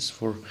consequences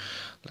for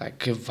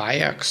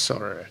Viax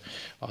or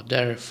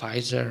other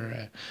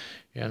Pfizer?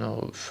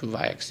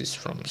 Viax is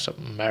from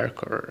some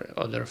Merck or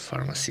other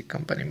pharmacy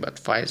company, but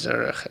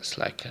Pfizer has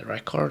a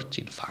record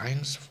in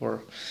fines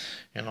for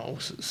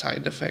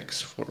side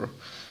effects for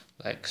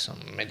some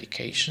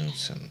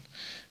medications, and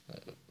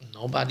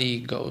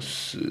nobody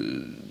goes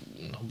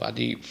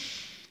nobody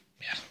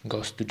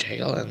goes to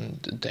jail,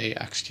 and they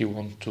actually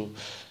want to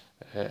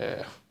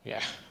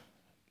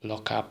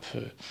lock up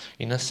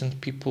innocent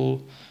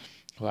people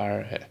who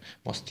are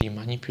mostly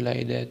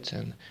manipulated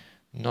and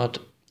not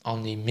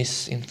only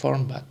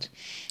misinformed but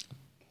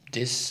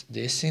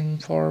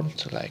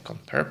disinformed, like on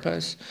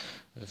purpose,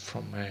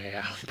 from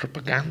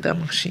propaganda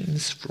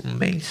machines, from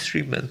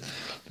mainstream, and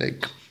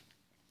like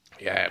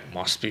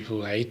most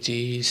people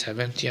 80,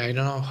 70, I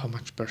don't know how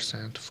much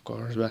percent, of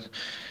course, but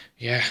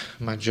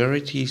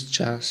majority is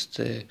just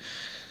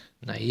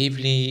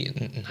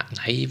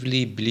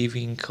naively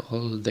believing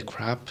all the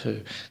crap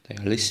they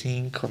are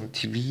listening on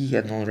TV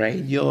and on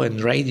radio,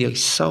 and radio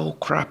is so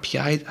crappy.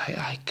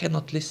 I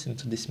cannot listen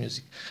to this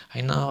music.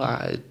 I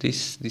know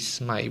this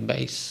my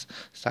bass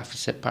stuff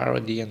is a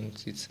parody and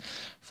it's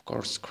of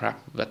course crap,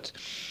 but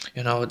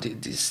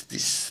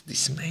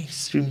this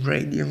mainstream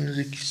radio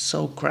music is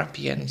so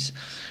crappy and it's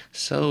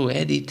so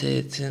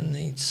edited and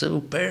it's so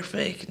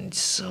perfect and it's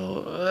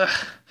so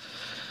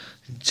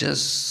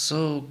just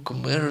so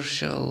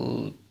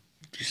commercial,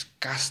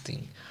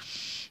 disgusting.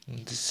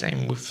 And the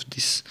same with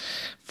this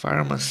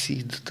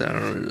pharmacy that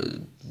are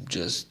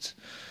just,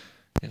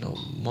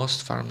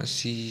 most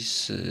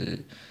pharmacies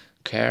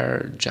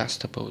care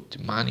just about the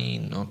money,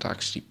 not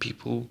actually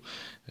people.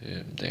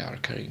 They are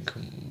caring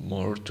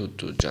more to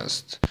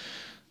just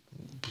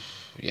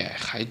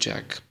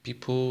hijack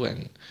people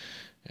and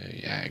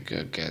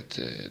get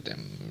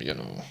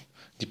them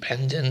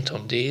dependent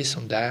on this,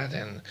 on that,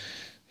 and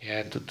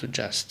to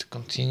just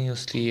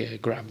continuously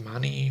grab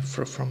money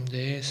from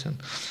this and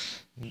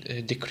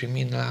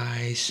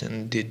decriminalize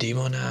and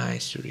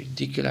demonize,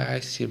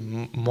 ridiculize,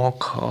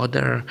 mock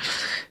other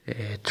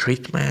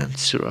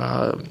treatments,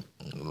 and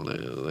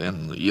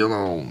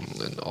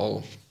and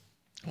all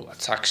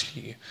what's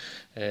actually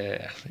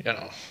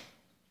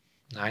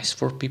nice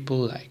for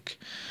people, like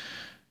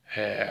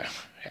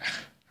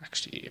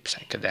actually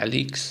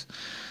psychedelics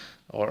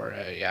or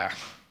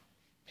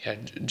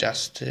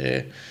just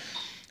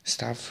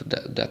stuff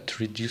that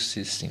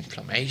reduces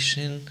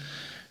inflammation.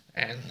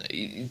 And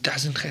it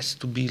doesn't have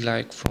to be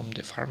like from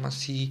the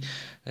pharmacy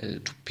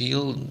to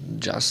pill,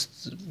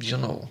 just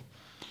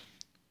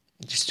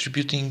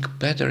distributing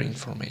better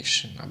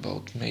information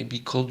about maybe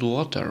cold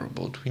water,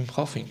 about Wim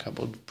Hofing,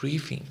 about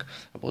breathing,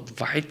 about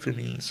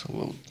vitamins,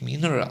 about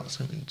minerals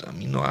and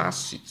amino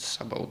acids,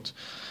 about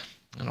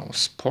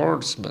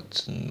sports,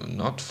 but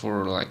not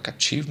for like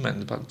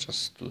achievement, but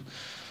just to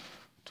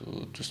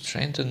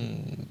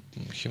strengthen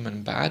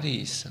human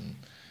bodies. And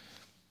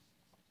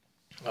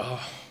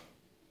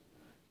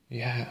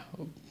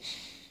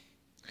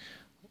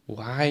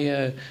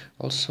why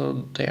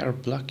also they are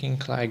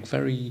blocking like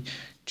very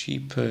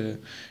cheap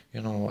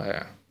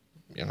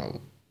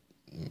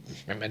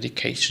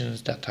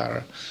medications that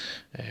are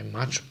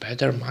much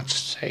better, much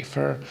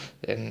safer,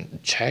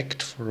 and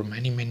checked for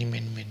many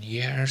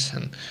years,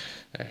 and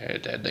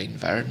the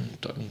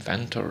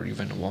inventor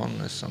even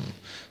won some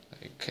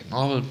like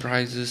Nobel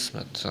prizes,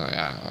 but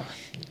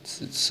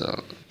it's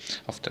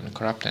often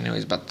corrupt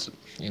anyways. But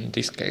in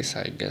this case,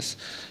 I guess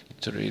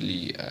it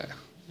really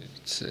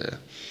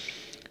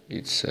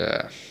it's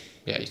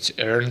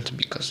earned,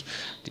 because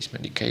this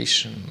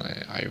medication,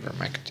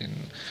 ivermectin,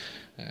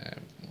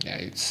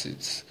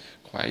 it's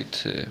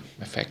quite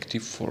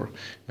effective for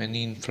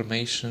many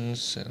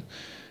inflammations, and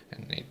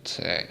it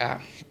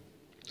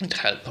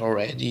helped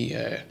already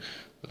a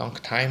long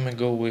time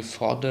ago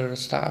with other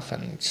stuff,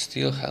 and it's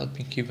still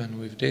helping even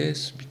with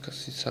this,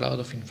 because it's a lot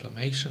of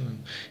inflammation,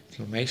 and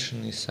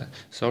inflammation is a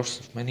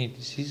source of many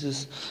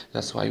diseases.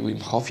 That's why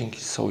Wim Hofing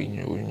is so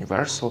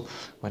universal.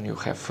 When you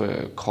have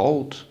a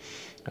cold,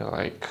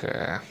 like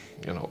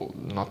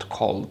not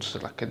cold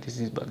like a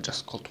disease, but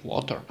just cold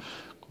water,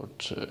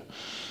 cold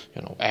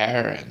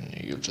air, and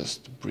you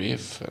just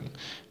breathe and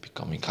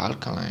becoming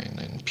alkaline,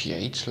 and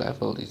pH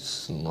level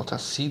is not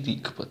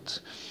acidic but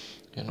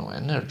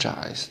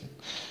energized.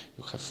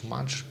 You have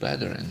much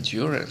better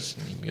endurance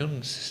and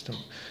immune system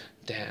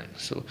then.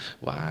 So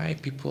why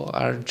people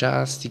are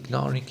just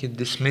ignoring it,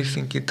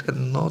 dismissing it,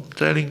 and not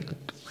telling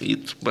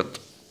it, but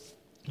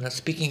not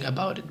speaking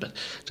about it, but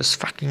just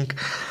fucking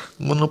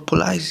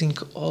monopolizing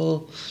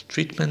all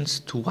treatments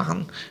to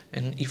one,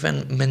 and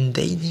even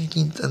mandating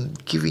it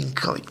and giving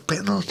like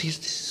penalties.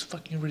 This is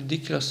fucking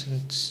ridiculous,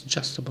 and it's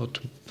just about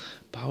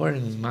power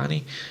and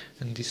money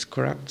and these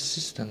corrupt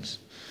systems.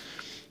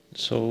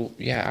 So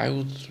I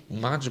would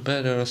much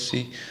better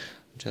see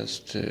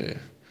just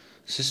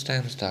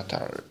systems that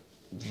are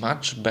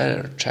much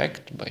better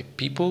checked by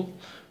people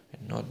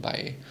and not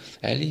by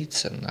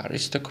elites and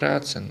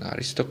aristocrats and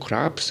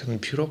aristocrats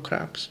and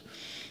bureaucrats.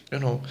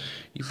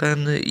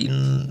 Even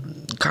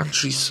in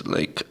countries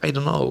like, I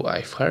don't know,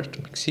 I've heard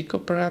Mexico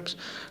perhaps,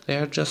 they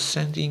are just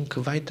sending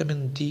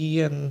vitamin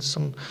D and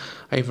some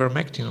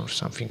ivermectin or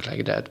something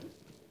like that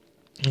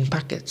in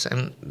packets,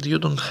 and you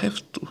don't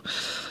have to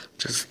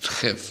just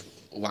have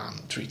one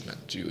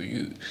treatment.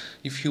 You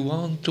if you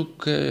want to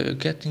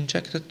get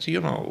injected,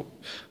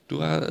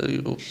 do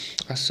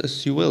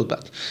as you will,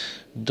 but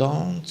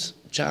don't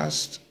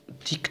just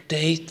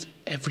dictate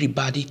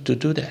everybody to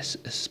do this,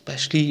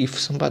 especially if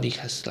somebody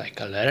has like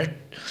allergies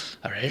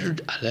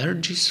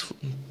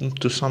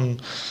to some,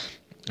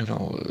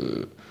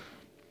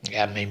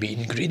 maybe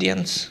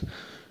ingredients.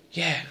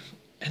 Yeah,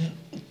 and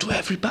to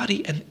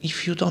everybody, and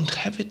if you don't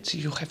have it,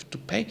 you have to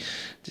pay.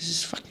 This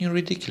is fucking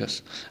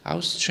ridiculous.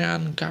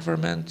 Austrian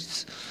government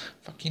is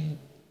fucking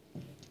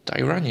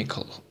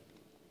tyrannical.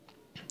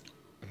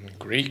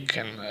 Greek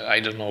and I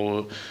don't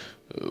know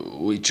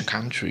which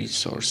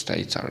countries or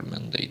states are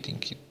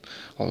mandating it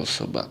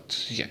also,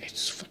 but yeah,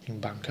 it's fucking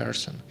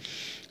bankers, and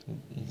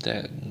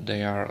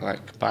they are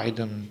like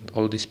Biden.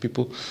 All these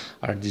people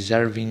are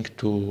deserving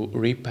to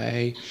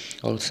repay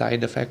all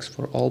side effects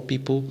for all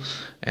people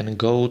and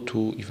go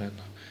to even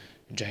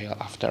jail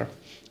after.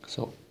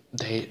 So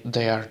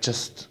they are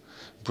just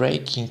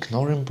breaking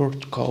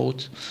Nuremberg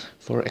Code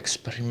for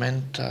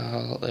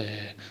experimental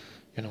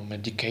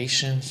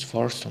medications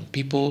forced on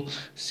people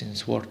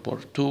since World War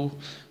II.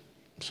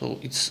 So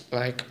it's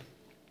like,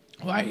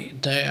 why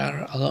they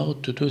are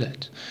allowed to do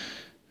that?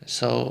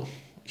 So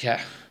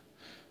yeah,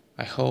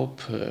 I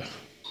hope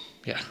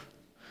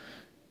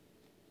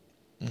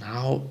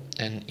now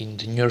and in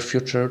the near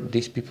future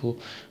these people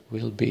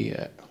will be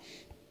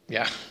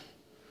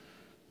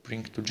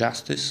bring to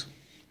justice,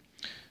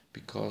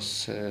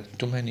 because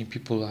too many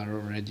people are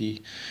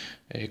already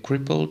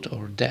crippled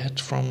or dead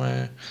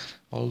from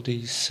all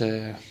these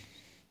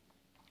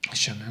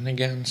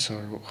shenanigans,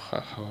 or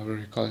however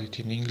you call it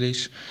in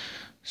English,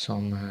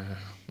 some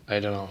I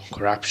don't know,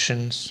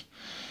 corruptions.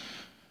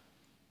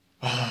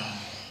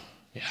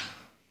 Yeah,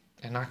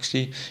 and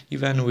actually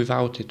even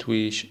without it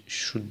we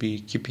should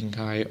be keeping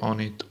eye on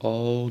it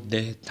all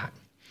the time.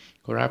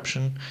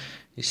 Corruption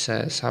is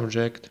a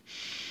subject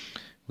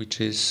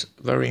which is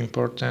very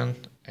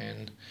important,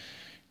 and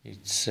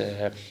it's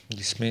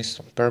dismissed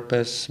on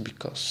purpose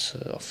because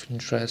of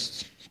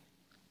interests.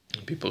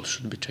 People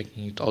should be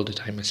checking it all the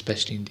time,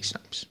 especially in these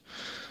times.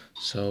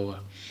 So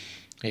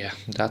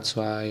that's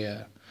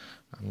why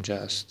I'm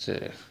just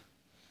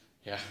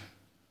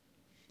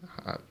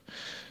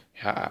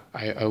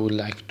I would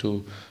like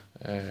to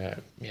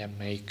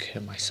make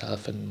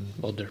myself and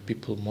other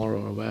people more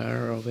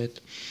aware of it,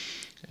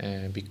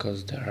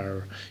 because there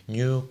are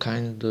new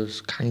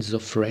kinds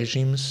of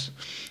regimes,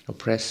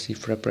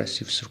 oppressive,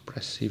 repressive,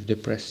 suppressive,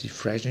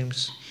 depressive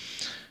regimes.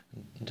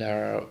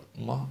 There are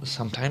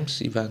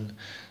sometimes even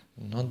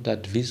not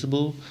that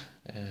visible.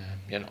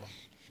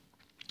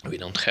 We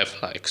don't have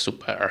like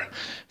super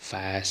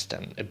fast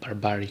and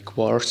barbaric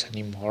wars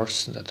anymore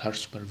that are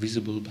super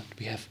visible, but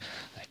we have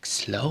like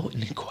slow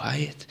and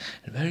quiet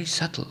and very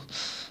subtle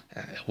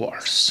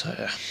wars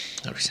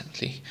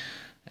recently.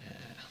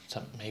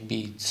 So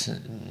maybe it's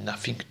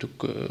nothing to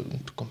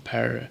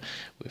compare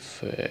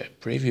with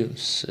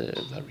previous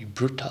very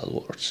brutal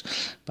wars,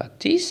 but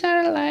these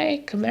are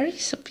like very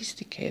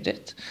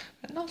sophisticated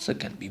and also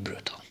can be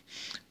brutal.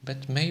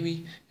 But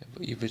maybe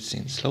if it's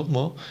in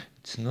slow-mo,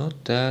 it's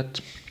not that,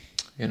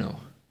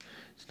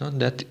 it's not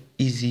that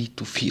easy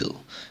to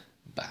feel,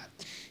 but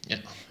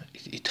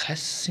it has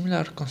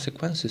similar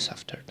consequences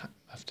after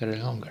a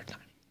longer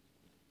time.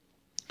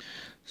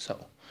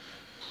 So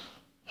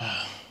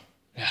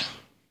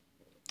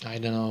I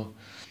don't know.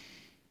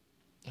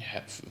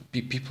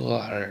 People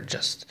are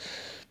just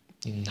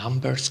in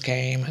numbers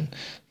game and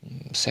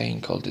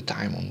saying all the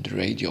time on the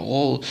radio,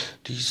 oh,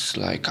 these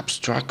like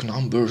abstract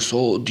numbers,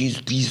 oh,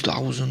 these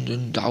thousand,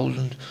 and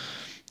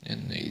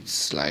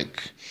it's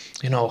like,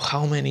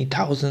 how many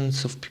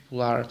thousands of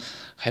people are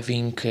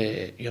having,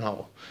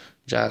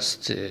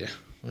 just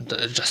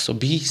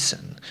obese,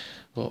 and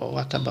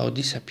what about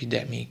this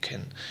epidemic,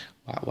 and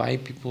why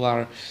people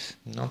are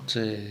not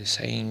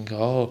saying,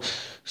 oh,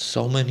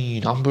 so many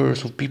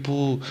numbers of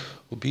people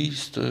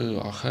obese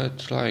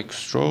had like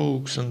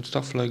strokes and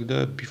stuff like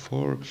that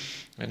before,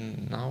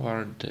 and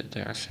now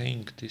they are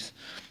saying this.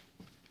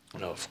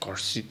 Of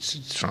course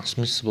it's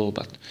transmissible,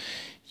 but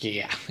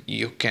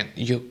you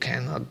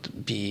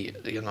cannot be,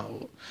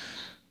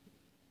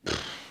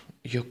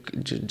 you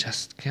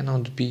just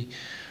cannot be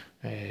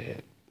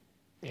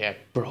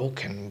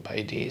broken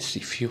by this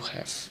if you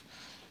have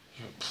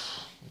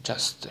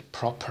just a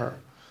proper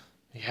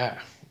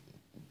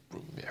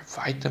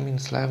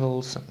vitamins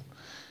levels, and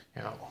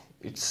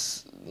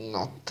it's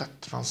not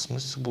that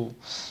transmissible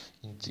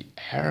in the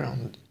air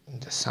and in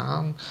the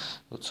sun.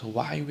 So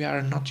why we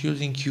are not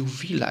using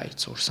UV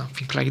lights or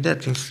something like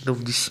that instead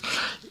of these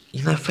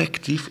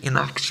ineffective and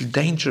actually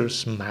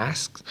dangerous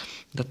masks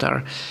that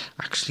are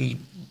actually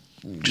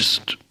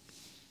just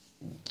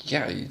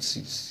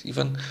it's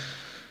even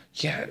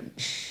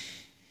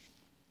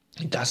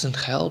it doesn't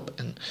help,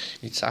 and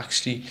it's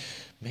actually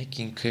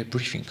making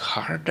breathing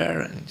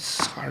harder, and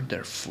it's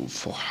harder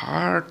for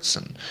hearts,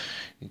 and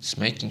it's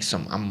making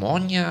some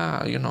ammonia,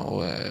 I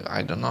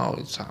don't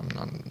know,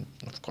 I'm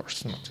of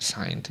course, not a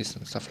scientist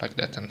and stuff like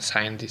that. And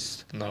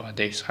scientists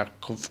nowadays are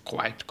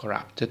quite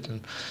corrupted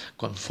and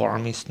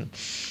conformist, and,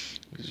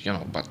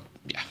 but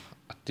yeah,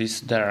 at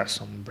least there are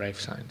some brave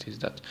scientists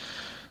that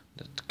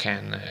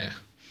can,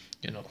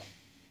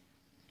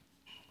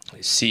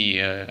 see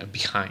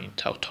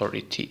behind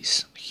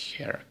authorities,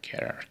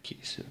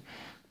 hierarchies,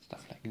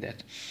 stuff like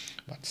that.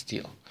 But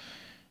still,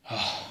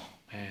 oh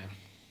man.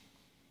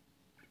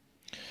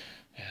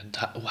 And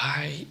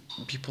why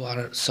people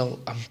are so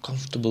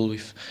uncomfortable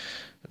with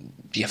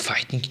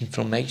fighting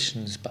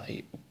informations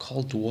by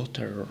cold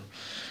water or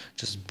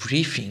just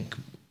breathing,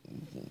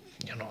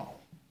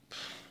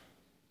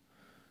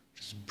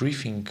 just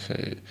breathing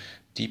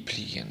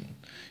deeply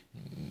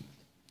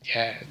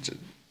and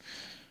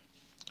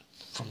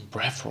from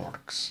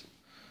breathworks.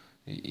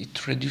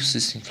 It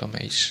reduces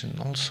inflammation.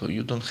 Also,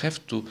 you don't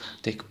have to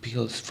take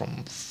pills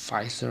from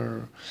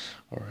Pfizer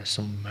or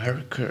some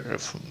Merck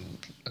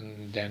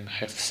and then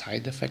have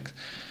side effects.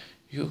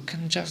 You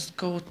can just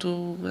go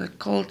to a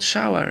cold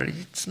shower.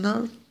 It's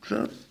not,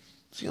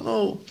 it's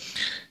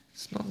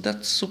not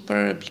that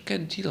super big a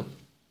deal.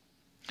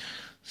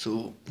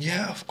 So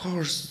yeah, of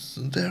course,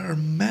 there are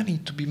many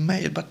to be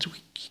made, but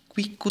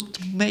we could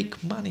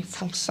make money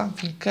from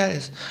something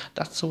else.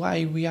 That's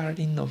why we are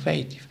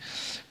innovative.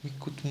 We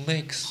could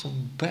make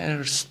some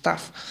better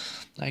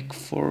stuff, like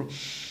for,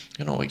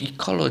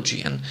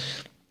 ecology. And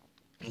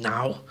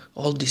now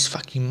all these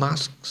fucking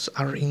masks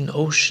are in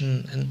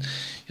ocean, and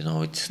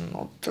it's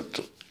not that,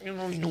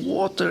 in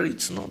water.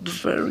 It's not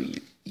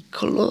very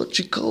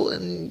ecological,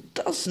 and it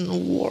doesn't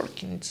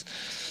work. And it's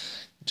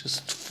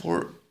just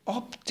for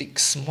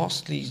optics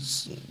mostly.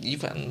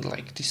 Even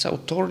like these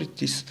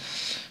authorities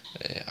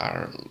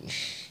are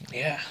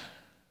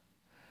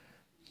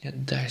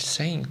they're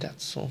saying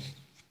that. So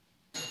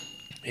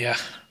yeah,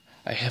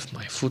 I have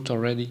my food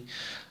already.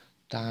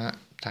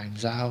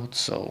 Time's out,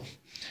 so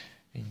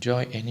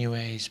enjoy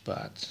anyways.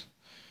 But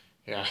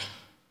yeah,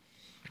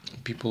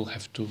 people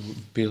have to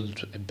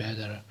build a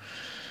better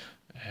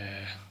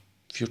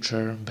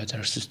future,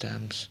 better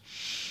systems,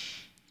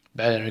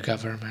 better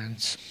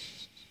governments.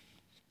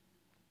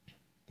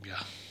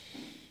 Yeah,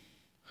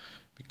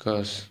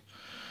 because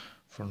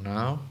for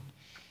now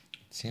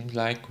it seems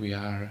like we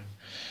are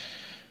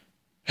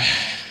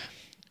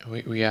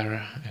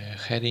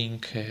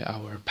heading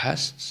our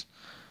pasts,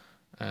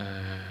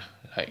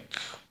 like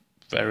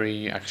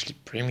very actually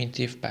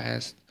primitive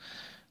past,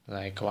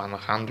 like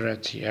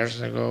 100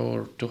 years ago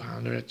or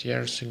 200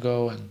 years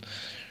ago, and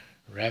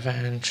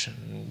revenge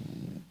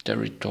and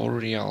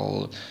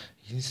territorial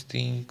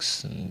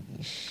instincts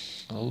and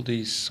all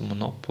these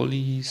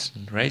monopolies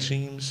and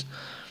regimes.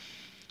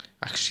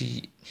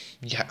 Actually,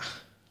 yeah,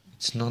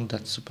 it's not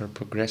that super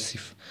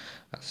progressive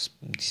as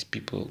these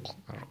people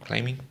are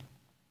claiming.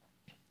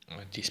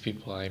 These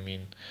people, I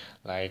mean,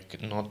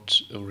 like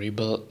not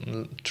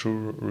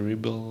true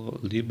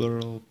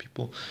liberal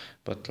people,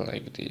 but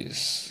like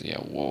these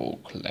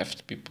woke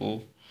left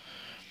people,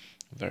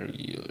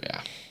 very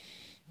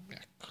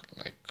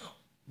like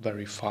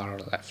very far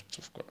left,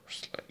 of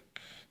course, like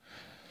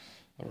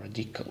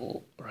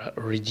radical,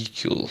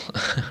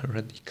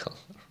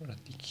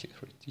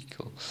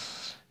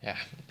 yeah.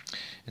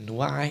 And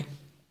why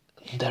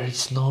there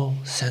is no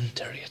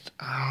center yet?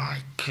 I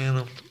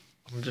cannot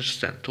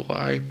understand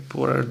why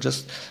people are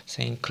just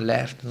saying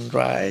left and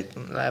right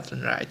and left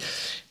and right.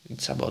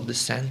 It's about the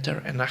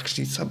center, and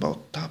actually it's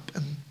about top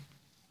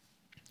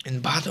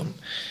and bottom.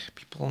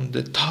 People on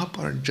the top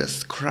are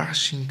just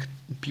crushing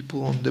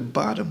people on the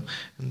bottom,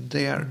 and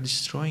they are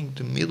destroying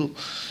the middle.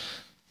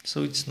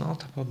 So it's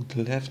not about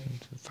the left and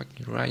the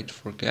fucking right.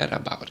 Forget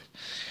about it.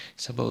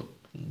 It's about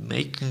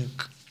making,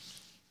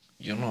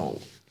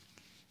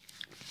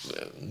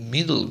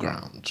 middle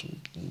ground,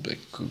 like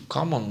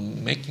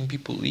common, making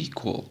people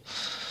equal,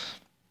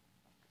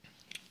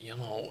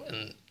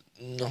 and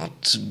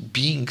not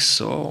being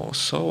so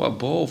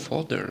above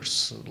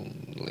others,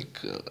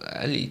 like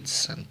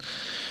elites, and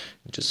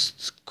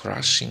just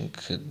crushing,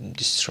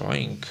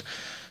 destroying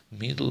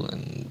middle,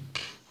 and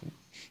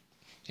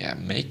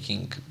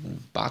making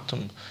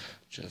bottom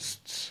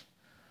just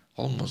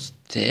almost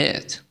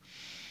dead,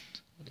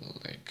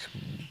 like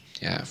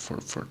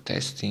for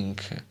testing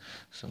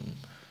some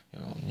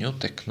new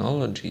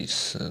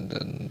technologies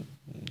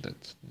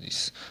that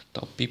these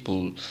top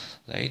people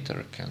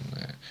later can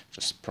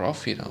just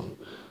profit on.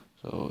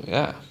 So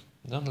yeah,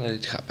 don't let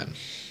it happen.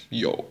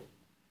 Yo.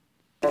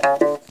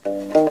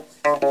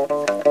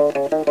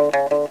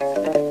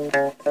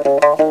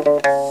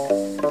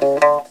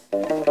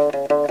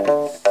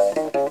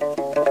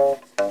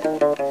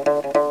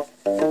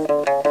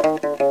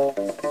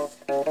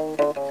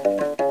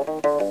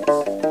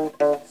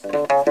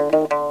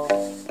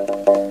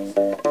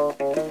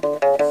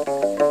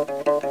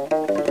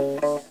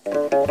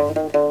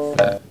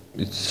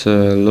 It's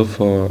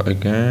Lufo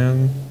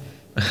again.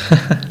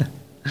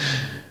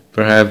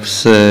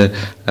 Perhaps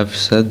I've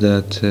said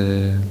that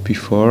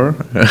before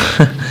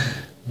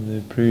in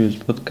the previous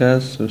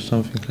podcast or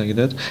something like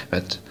that,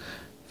 but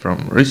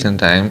from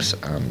recent times,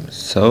 I'm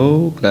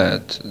so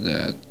glad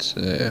that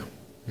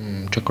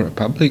Czech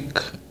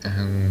Republic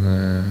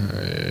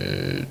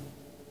and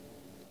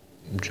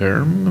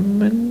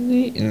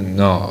Germany,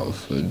 no,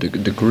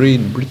 the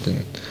Great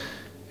Britain,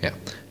 yeah,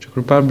 Czech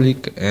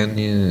Republic and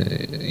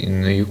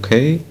in the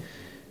UK,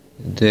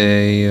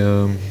 they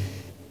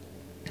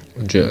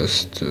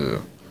just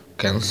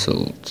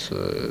cancelled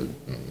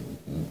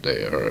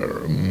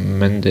their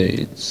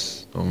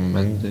mandates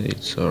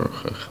or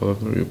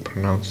however you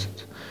pronounce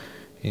it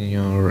in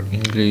your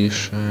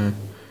English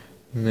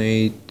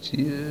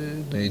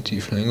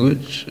native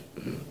language.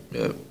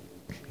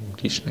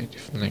 English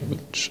native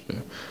language.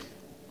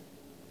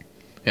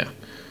 Yeah,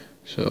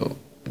 so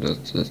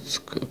that's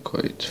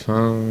quite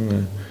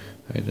fun.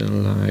 I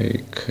don't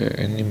like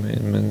any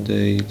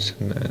mandates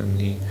and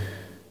any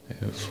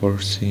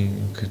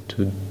forcing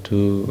to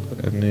do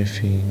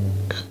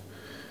anything.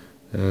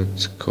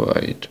 That's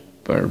quite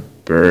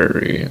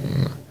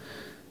barbarian.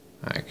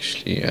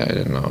 Actually, I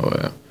don't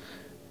know.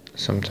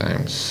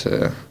 Sometimes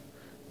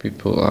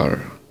people are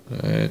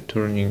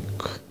turning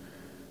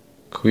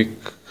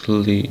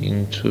quickly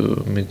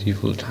into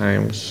medieval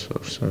times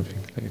or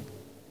something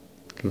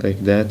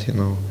like that,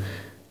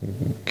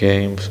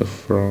 Games of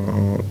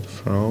Thrones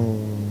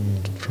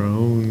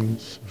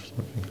or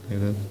something like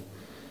that.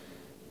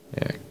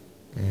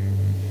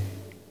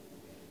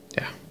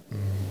 Yeah,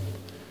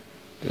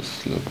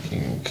 just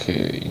looking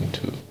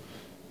into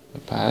the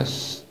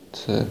past,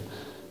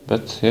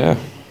 but yeah,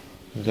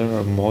 there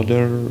are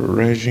modern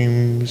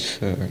regimes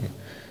and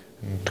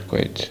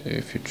quite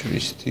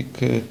futuristic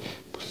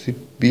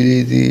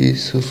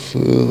possibilities of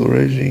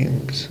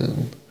regimes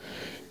and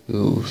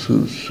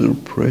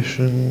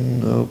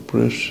suppression,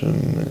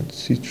 oppression,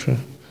 etc.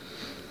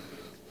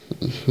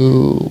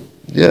 So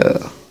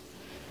yeah,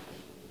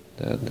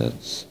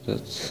 that's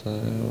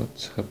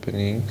what's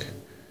happening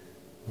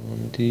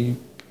on the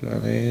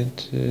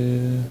planet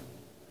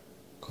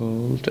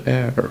called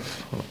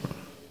Earth.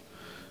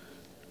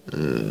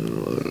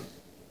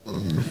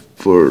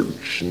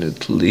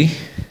 Unfortunately,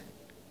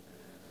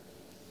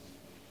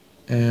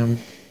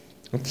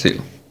 let's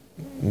see.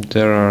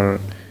 There are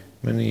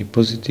many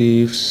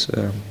positives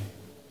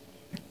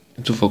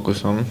to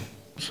focus on.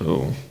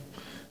 So,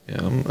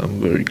 yeah, I'm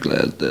very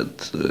glad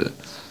that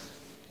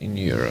in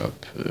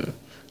Europe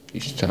we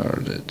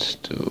started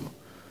to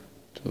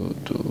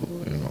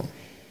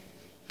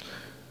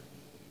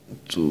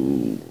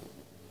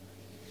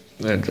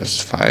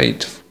just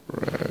fight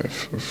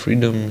for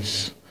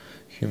freedoms,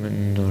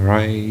 human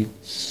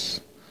rights,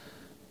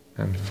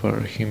 and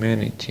for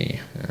humanity.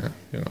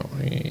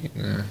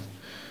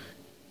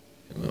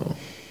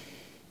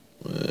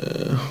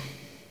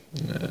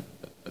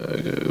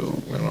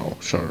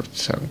 Short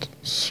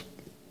sentence.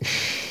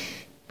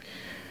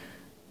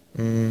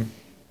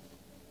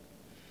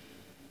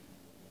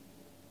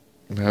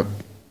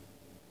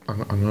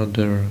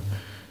 Another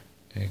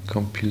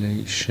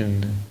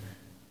compilation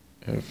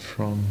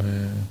from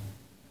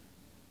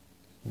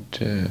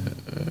the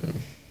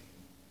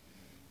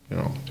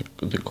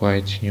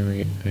quite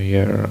new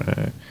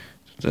year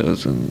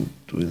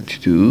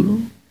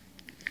 2022.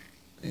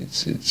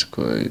 It's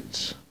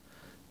quite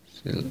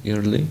still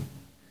early.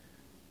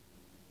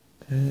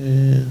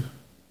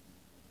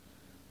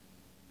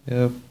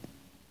 Yep.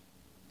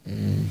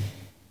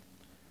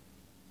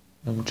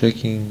 I'm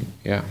checking,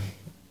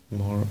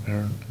 more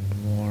and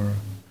more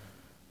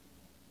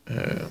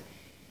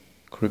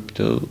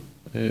crypto.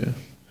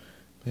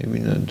 Maybe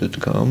not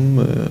 .com.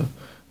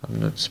 I'm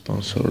not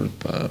sponsored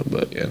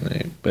by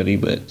anybody,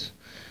 but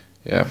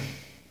yeah,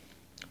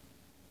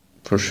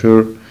 for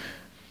sure.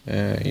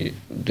 The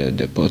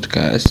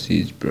podcast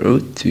is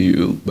brought to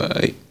you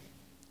by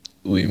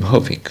Wim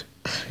Hofing,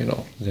 the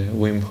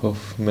Wim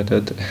Hof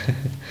method.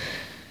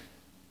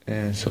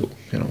 And so,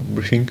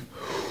 breathing,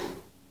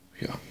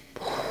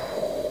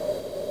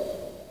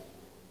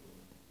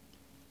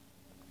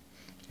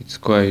 it's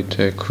quite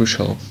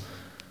crucial,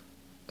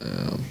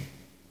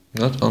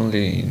 not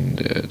only in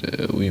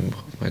the Wim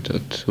Hof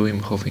method,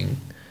 Wim Hofing,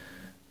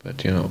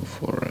 but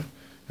for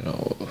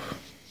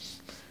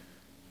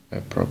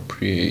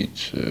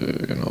appropriate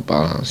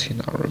balance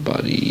in our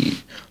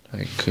body,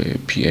 like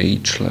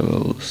pH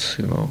levels,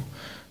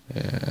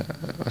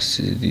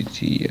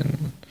 acidity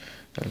and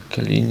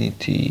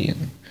alkalinity,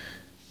 and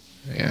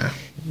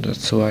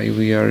that's why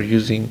we are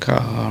using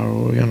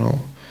our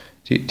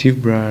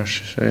teeth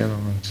brush,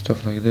 and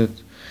stuff like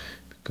that,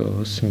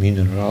 because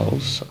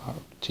minerals are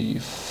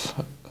teeth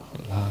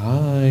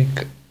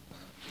like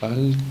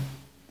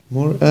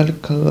more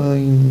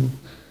alkaline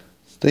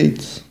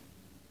states.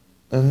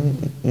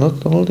 And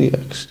not only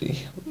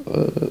actually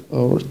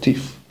our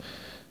teeth,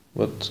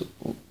 but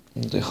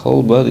the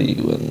whole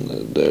body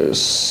when there's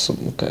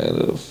some kind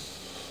of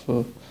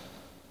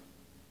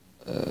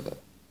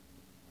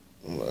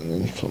an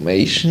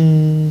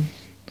inflammation,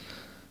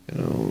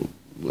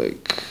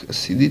 like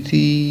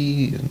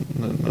acidity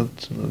and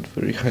not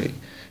very high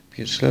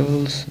pH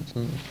levels,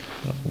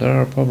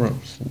 there are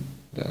problems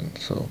then.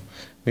 So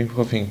Wim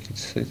Hofing,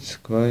 it's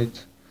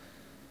quite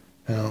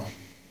know,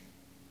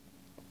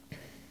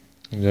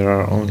 there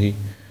are only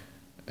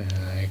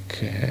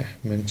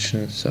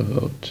mentions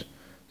about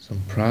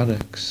some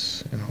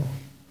products,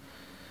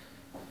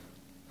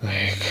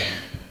 like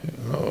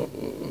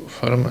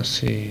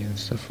pharmacy and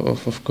stuff.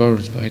 Of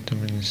course,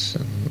 vitamins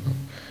and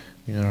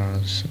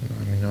minerals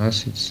and amino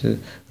acids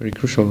very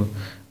crucial,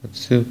 but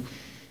still,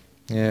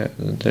 yeah,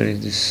 there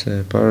is this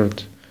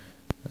part,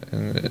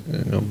 and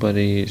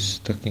nobody is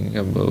talking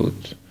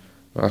about.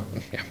 Well,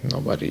 yeah,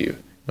 nobody.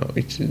 No,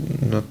 it's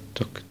not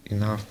talked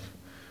enough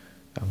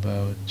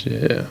about.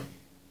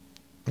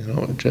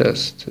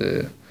 Just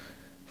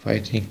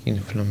fighting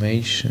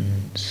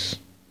inflammations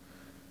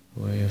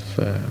with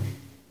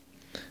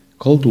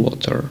cold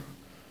water,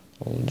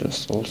 or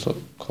just also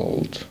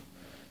cold,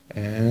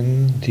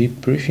 and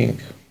deep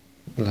breathing,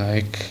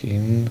 like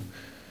in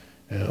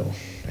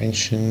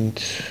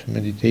ancient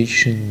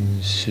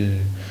meditations,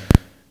 in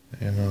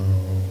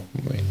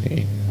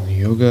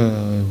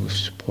yoga with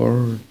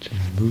sport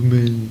and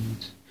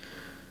movement.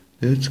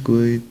 That's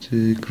quite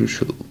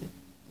crucial.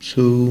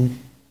 So,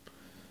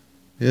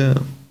 yeah,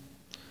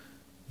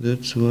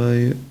 that's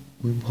why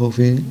Wim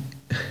Hofing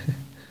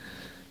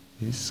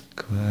is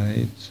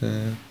quite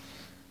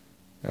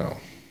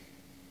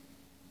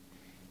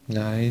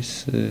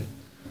nice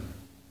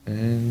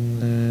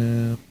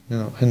and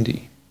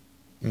handy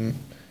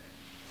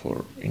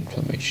for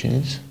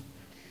inflammations.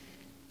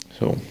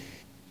 So,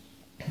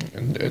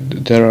 and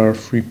there are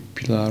 3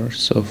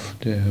 pillars of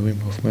the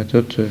Wim Hof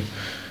method.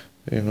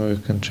 You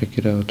can check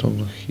it out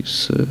on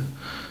his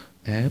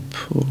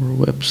app or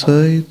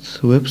website.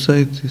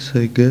 Website is,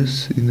 I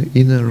guess, in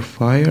Inner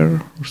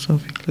Fire or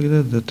something like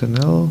that.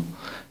 .nl,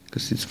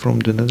 because it's from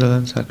the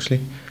Netherlands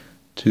actually.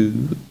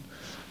 To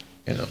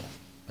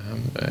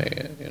I'm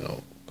a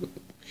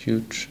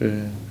huge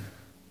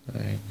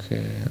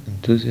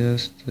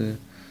enthusiast,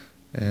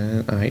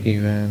 and I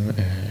even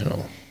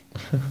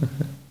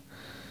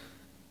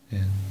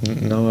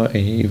and now I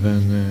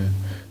even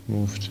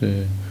moved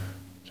to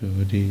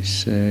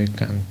this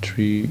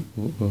country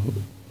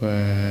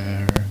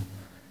where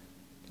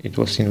it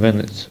was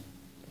invented,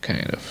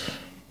 kind of.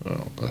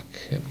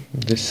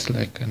 This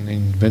like an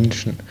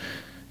invention.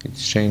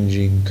 It's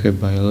changing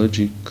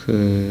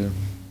biological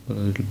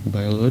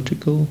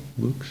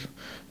books.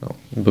 No,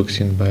 books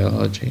in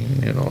biology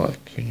in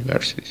like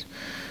universities.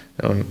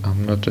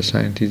 I'm not a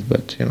scientist,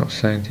 but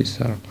scientists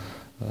are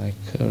like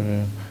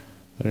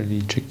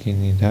really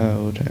checking it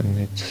out, and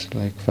it's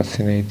like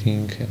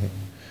fascinating, and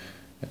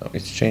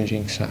it's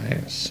changing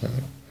science.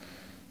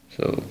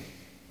 So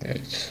yeah,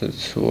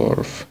 it's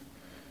worth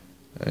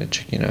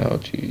checking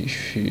out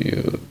if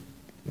you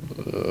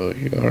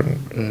are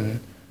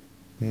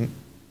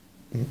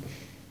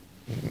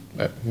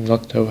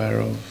not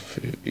aware of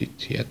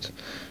it yet.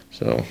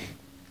 So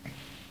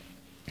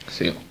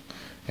still,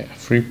 yeah,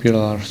 3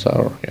 pillars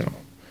are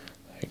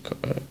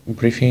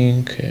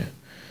breathing,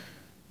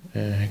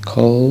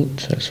 cold.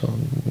 So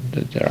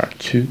there are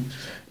 2,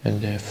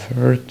 and the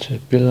 3rd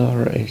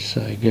pillar is,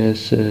 I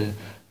guess,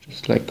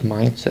 just like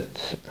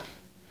mindset,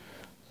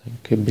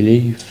 like a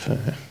belief,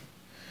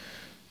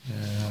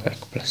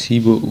 like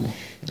placebo.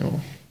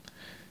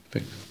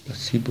 Effect of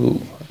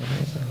placebo,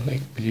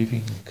 like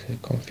believing,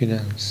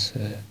 confidence.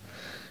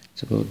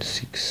 It's about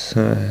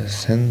 6th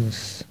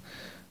sense,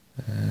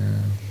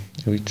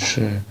 which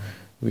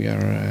we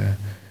are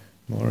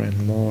more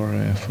and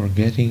more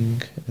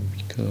forgetting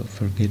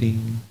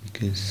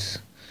because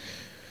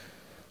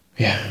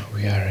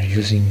we are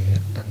using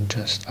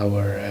just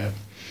our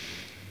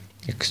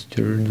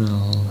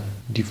external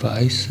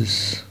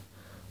devices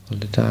all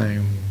the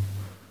time,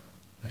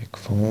 like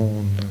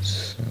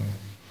phones,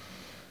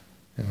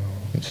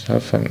 and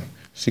stuff. And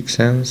 6th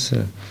sense,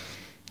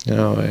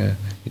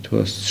 it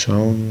was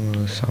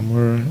shown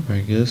somewhere, I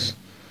guess.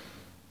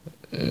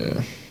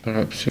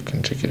 Perhaps you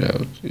can check it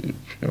out.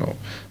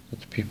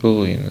 That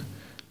people in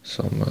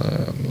some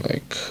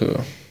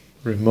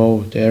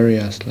remote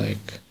areas,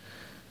 like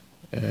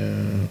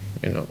I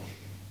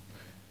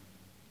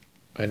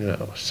don't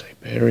know,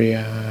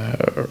 Siberia,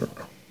 or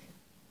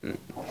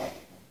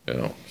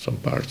some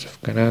parts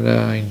of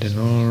Canada in the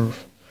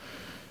north,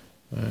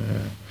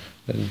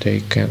 that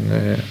they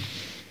can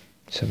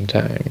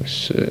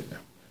sometimes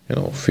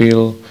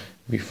feel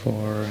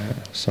before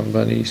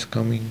somebody is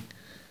coming.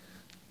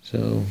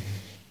 So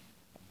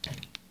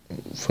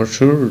for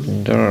sure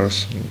there are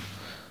some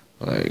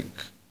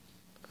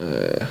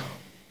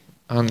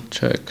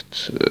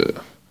unchecked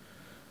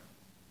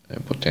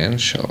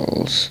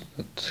potentials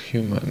that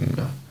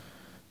human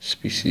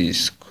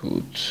species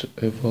could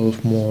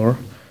evolve more,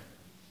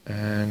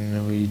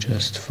 and we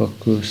just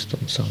focused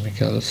on something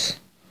else.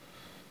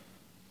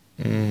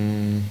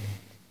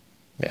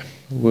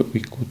 We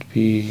could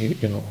be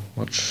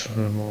much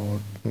more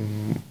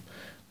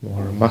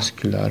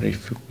muscular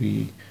if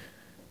we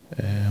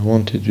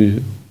wanted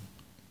to,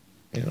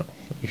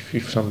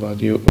 if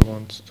somebody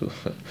wants to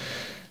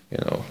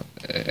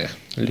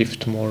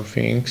lift more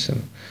things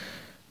and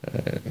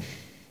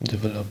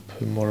develop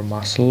more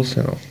muscles,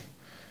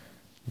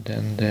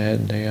 then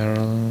they are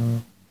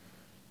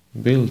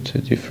built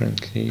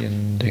differently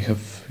and they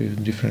have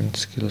different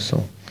skills.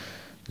 So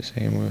the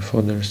same with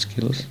other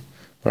skills,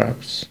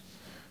 perhaps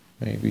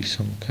maybe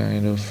some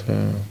kind of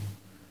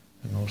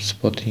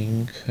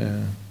spotting,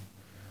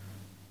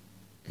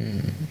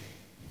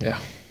 yeah,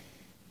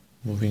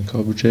 moving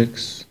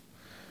objects,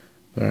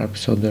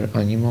 perhaps other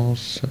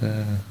animals,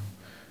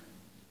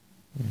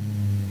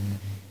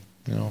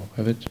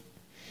 have it.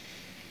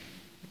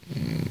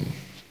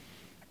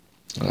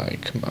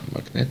 Like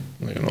magnet,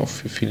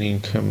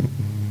 feeling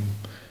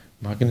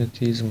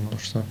magnetism or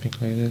something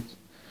like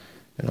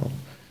that.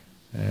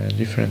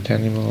 Different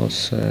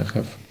animals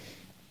have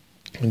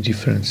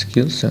different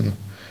skills, and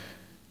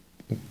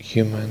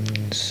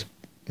humans,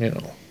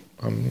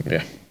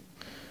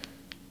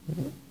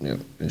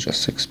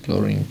 just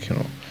exploring,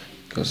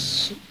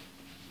 because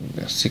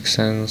sixth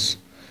sense,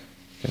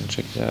 you can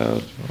check it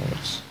out.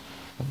 It's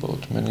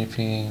about many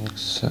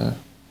things.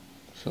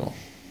 So.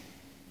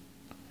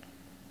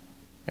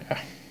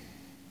 Yeah,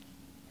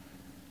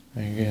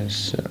 I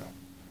guess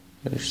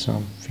there's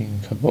something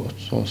about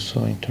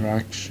also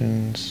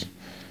interactions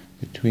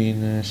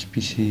between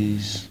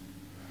species.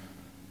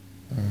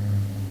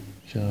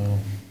 So,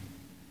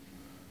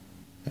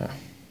 yeah.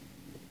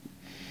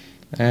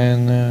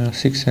 And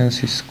sixth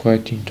sense is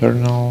quite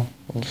internal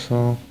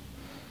also.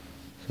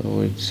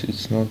 So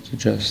it's not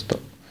just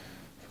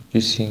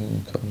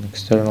focusing on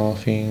external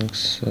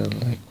things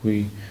like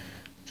we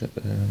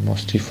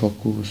mostly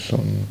focus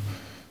on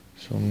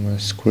some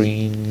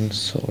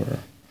screens or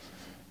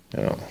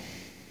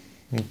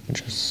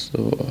just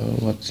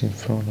what's in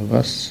front of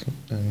us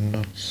and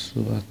not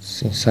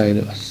what's inside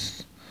of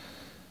us.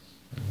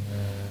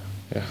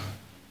 And,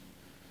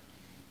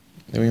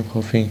 Wim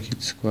Hof think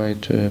it's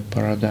quite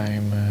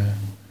paradigm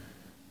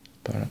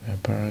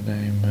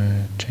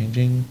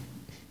changing.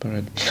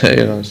 It's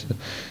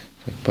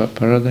like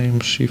paradigm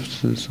shift,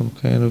 some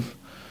kind of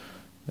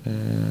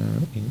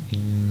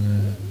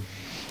in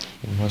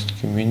most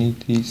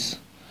communities.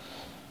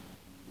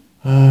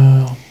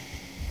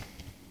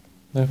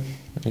 Yeah,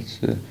 it's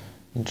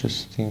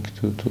interesting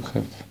to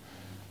have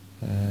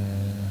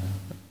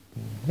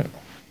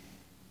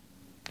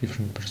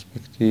different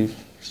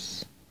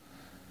perspectives.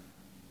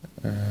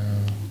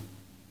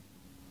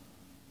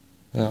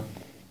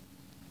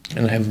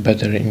 And have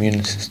better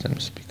immune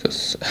systems,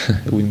 because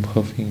Wim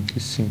Hof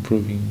is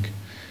improving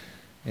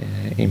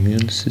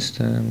immune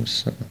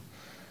systems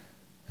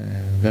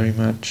very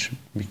much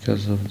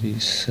because of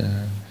these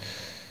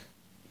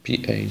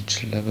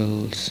pH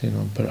levels,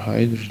 per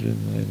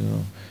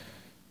hydrogen.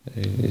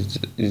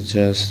 It's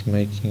just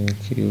making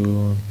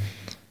you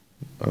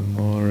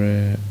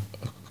more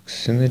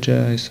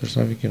oxygenized or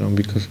something,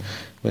 because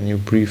when you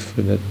breathe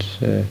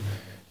that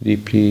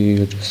deeply,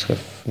 you just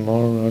have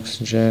more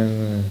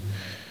oxygen,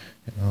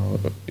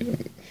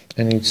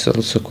 and it's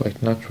also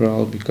quite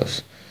natural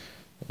because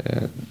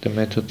the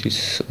method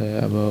is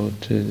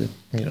about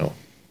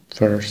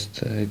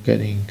first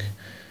getting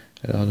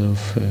a lot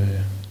of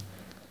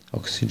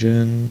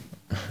oxygen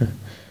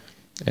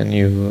and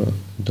you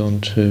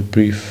don't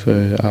breathe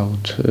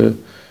out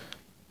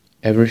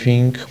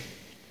everything,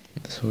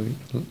 so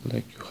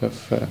like you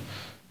have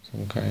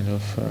some kind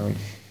of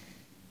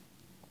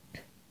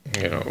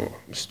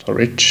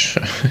storage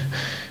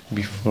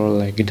before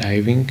like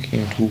diving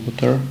into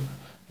water.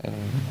 And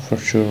for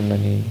sure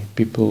many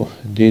people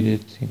did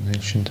it in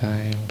ancient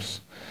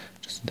times,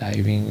 just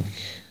diving,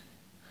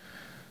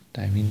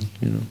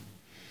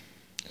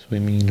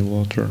 swimming in the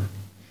water.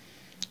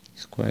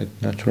 It's quite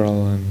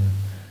natural and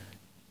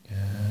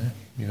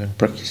even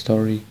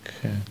prehistoric.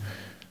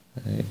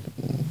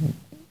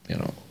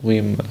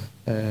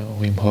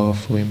 Wim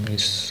Hof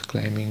is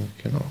claiming,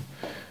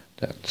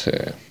 that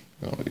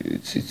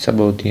it's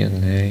about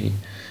DNA.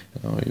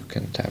 You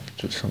can tap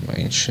to some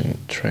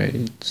ancient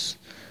traits,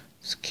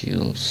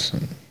 skills,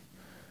 and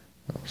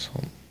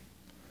some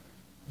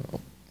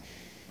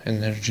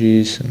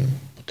energies and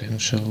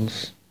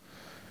potentials,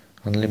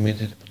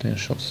 unlimited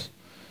potentials.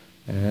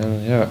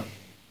 And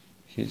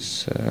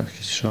he's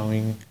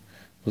showing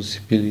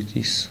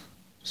possibilities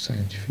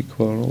scientific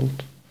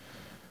world,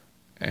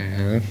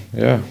 and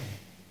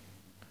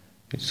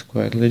it's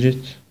quite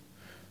legit.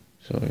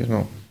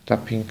 So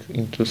tapping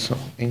into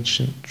some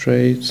ancient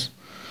traits,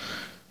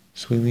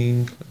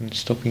 swimming and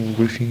stopping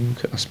breathing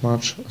as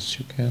much as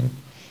you can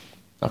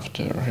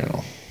after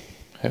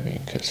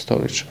having a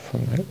storage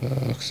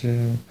of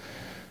oxygen,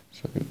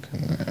 so you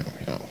can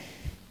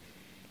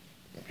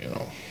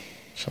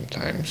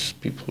sometimes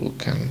people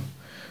can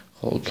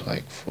hold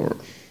like for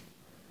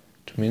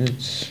 2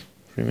 minutes,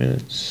 3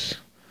 minutes.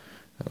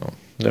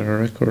 There are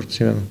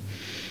records even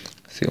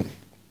still.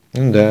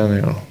 And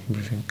then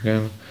breathing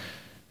again,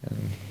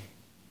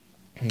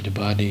 and the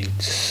body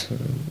it's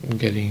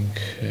getting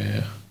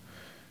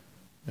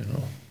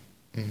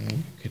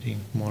getting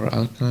more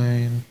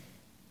alkaline,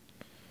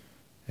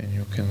 and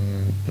you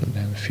can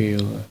then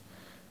feel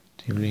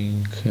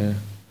tingling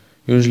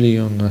usually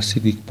on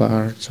acidic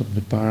parts of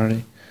the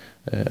body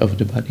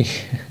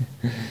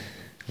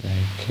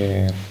like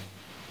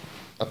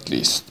at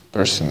least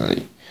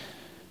personally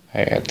I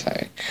had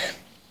like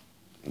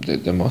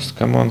the most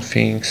common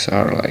things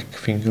are like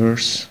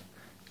fingers,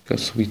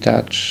 because we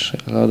touch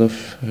a lot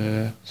of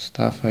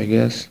stuff, I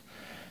guess.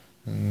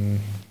 And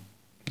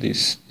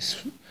these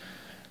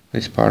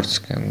parts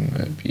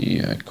can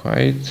be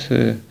quite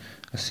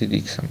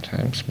acidic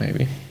sometimes,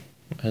 maybe.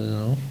 I don't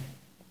know.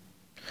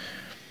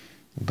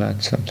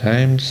 But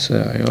sometimes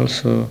I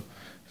also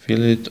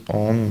feel it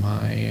on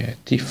my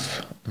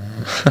teeth.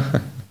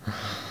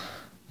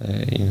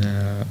 In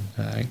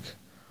like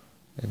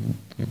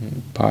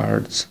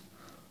parts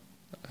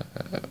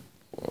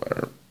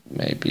or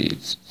maybe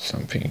it's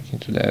something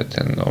into that,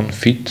 and on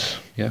feet,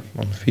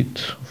 on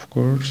feet, of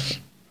course.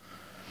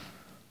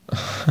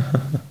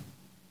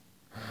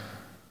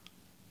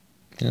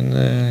 And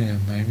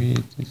maybe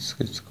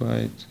it's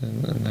quite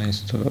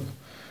nice to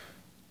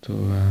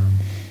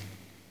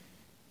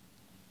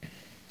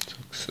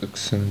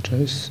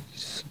synergize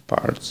these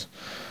parts.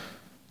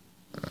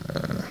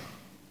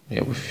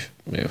 With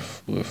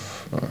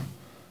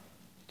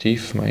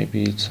teeth,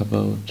 maybe it's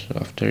about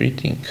after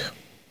eating,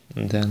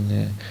 and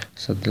then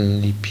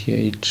suddenly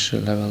pH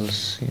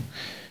levels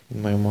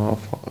in my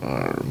mouth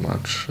are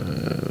much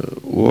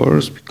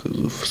worse because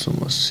of some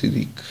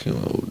acidic,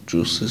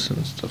 juices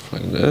and stuff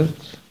like that.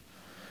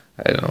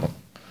 I don't know.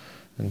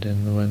 And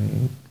then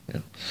when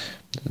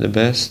the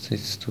best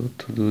is to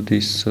do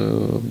this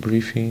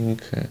breathing,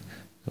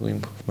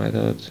 Wim Hof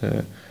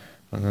method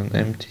on an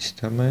empty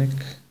stomach,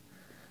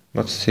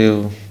 but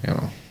still,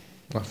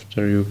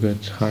 after you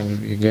get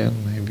hungry again,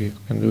 maybe you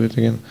can do it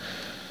again.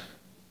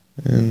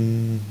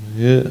 And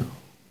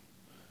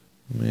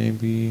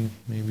maybe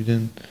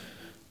then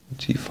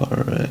teeth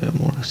are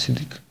more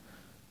acidic.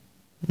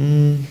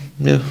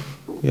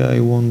 I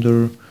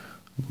wonder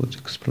about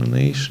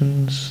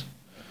explanations.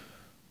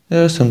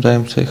 Yeah,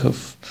 sometimes I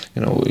have,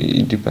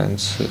 it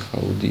depends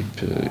how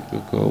deep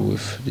you go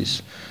with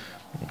this,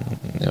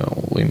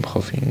 Wim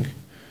Hofing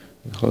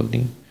and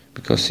holding,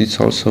 because it's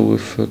also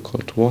with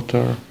cold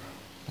water,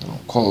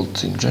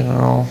 cold in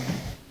general.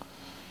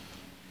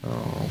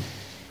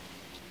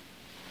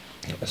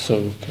 So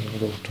you can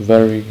go to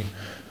very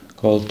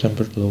cold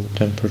low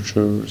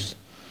temperatures,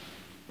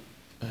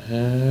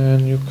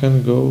 and you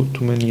can go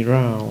to many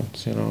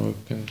rounds. You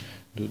can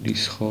do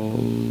these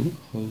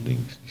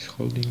holdings,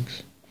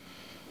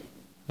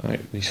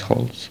 these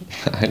holds.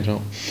 I don't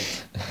know.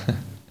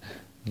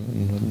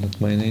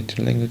 Not my native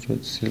language,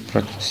 but still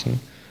practicing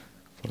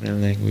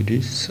foreign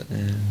languages.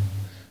 And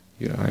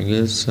I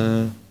guess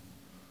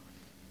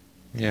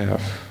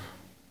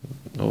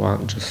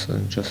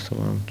just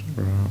one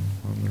round.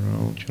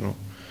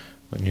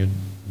 When you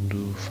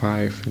do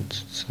 5,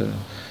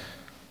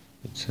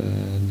 it's a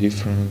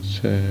different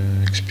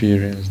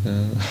experience.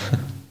 Then,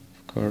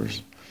 of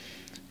course,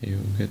 you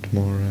get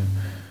more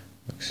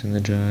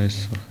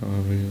energized, or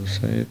however you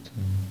say it.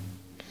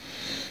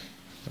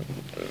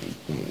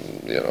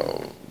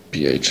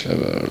 pH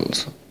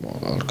levels more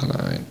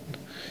alkaline,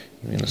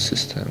 immune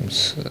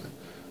systems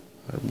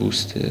are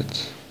boosted.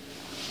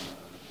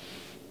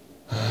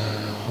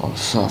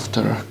 Also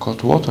after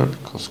cold water,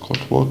 because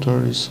cold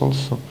water is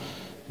also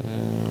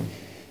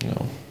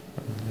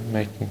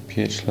making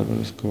pH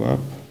levels go up,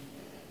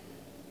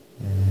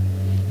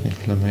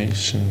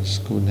 inflammations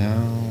go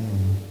down,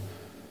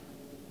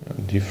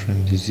 and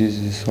different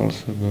diseases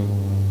also go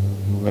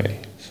away.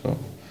 So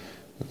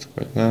that's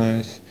quite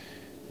nice.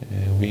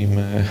 Wim,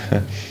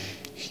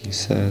 he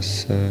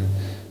says,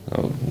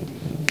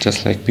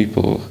 just like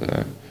people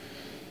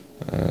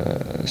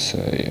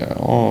say,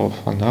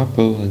 an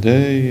apple a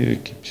day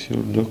keeps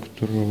your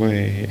doctor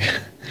away.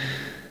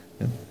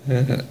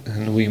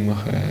 And Wim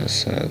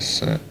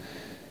says, a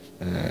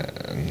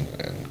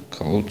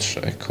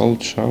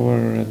cold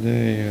shower a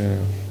day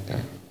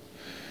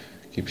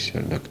keeps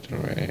your doctor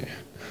away.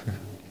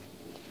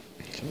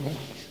 So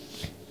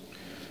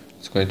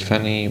it's quite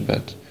funny,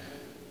 but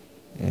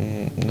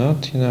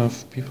not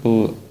enough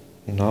people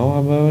know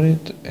about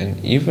it,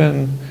 and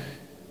even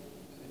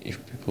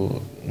if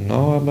people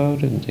know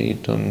about it, they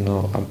don't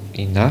know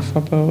enough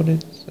about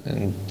it,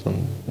 and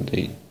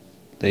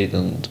they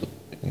don't do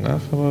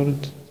enough about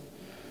it.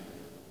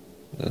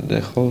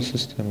 The whole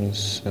system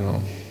is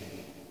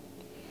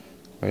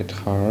quite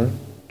hard.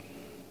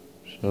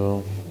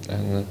 So,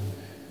 and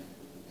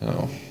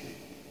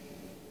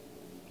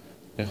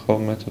the whole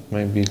method,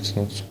 maybe it's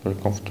not super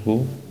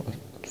comfortable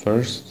at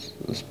first,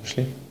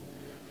 especially,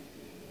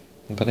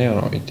 but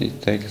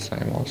it takes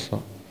time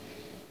also.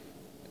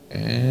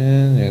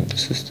 And the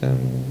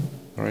system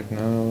right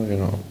now,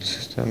 the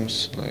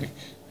systems like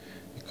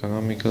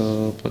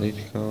economical,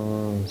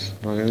 political, and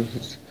stuff like that,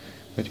 it's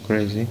quite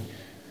crazy.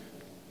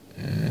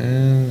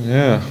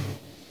 And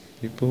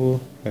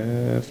people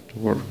have to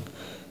work.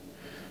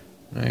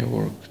 I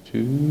work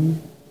too,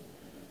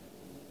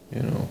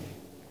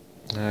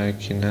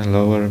 like in a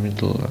lower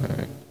middle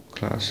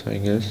class, I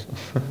guess.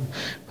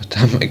 But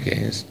I'm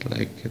against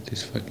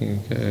these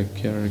fucking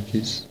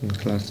hierarchies and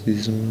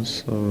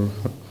classisms, or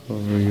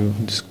however you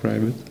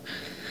describe it.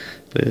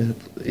 But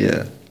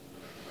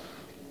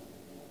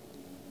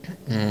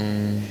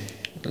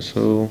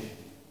So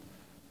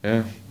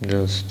yeah,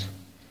 just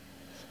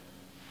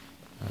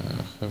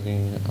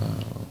having a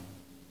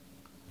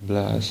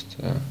blast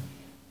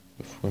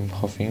with Wim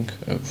Hofing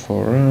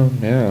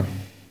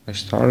I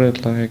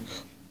started like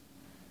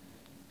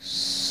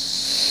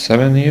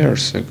 7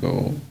 years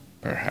ago,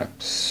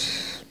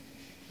 perhaps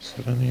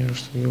 7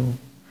 years ago.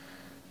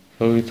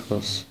 So it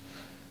was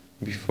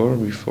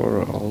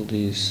before all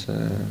these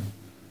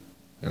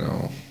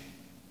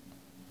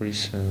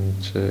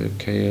recent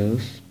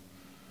chaos,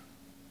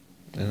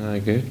 and I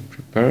get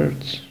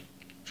prepared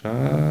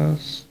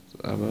just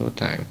about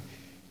time.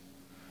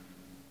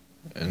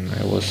 And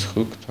I was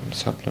hooked on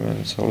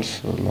supplements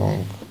also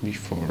long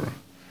before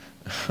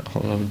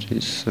all of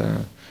this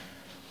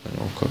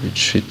COVID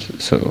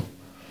shit. So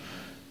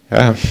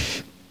yeah,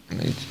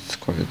 it's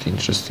quite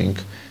interesting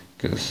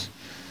because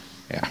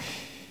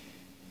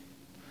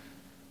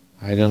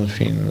I don't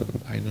feel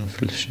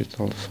shit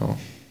also,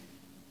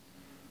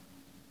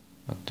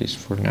 at least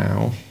for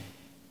now.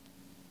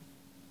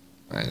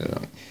 I don't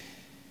know.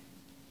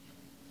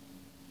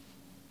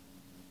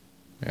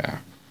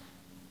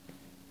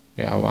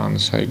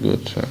 Once I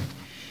got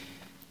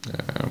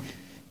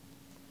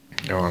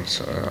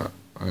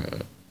I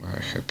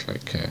had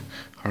like a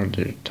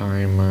harder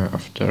time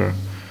after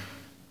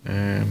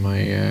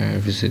my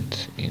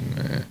visit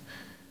in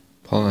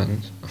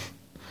Poland.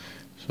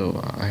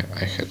 So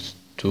I had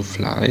 2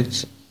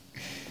 flights,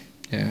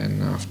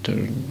 and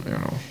after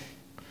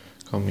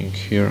coming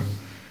here,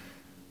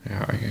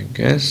 I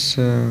guess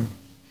I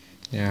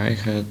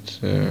had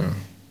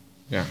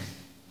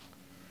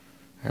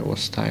I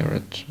was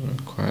tired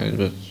quite,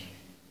 but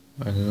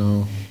I don't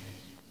know.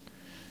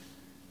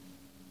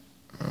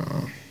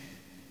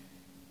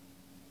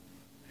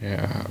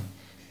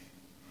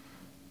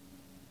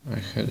 I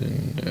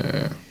hadn't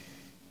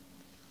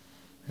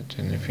had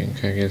anything,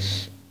 I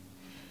guess.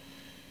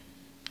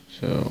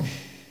 So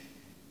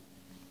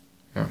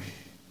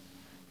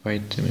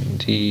vitamin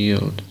D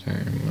all the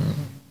time,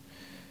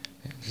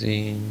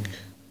 zinc,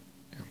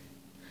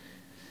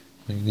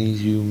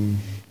 magnesium,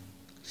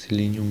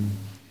 selenium.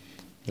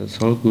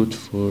 That's all good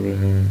for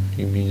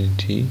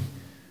immunity.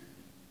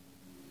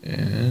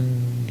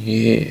 And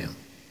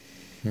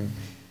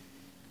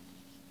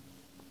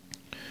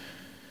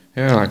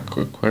like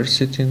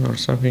quercetin or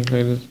something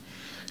like that.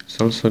 It's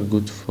also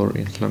good for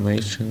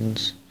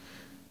inflammations.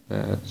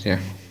 But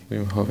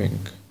Wim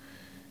Hofing,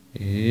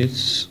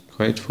 it's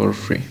quite for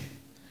free.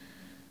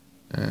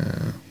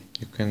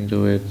 You can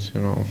do it,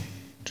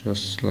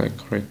 just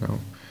like right now.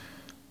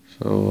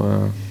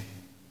 So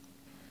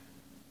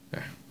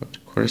but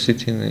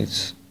quercetin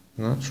is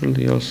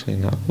naturally also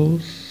in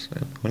apples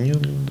and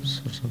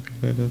onions or something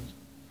like that.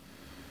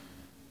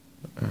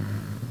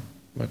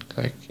 But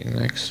like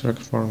in extract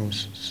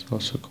forms, it's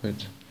also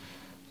quite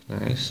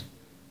nice.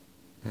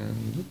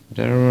 And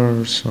there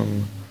are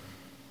some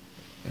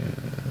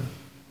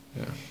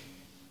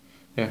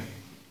there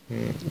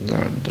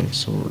are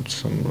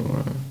some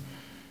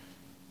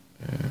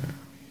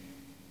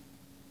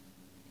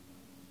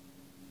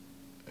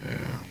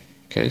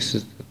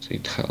cases that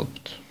it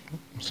helped,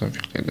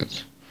 something like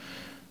that.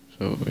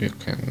 So you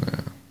can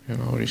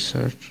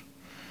research.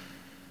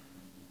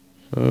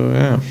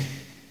 So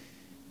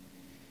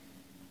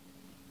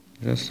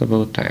just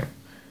about time.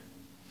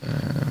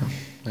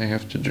 I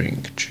have to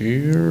drink.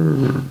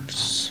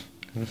 Cheers,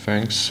 and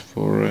thanks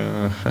for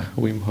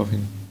Wim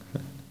Hofing.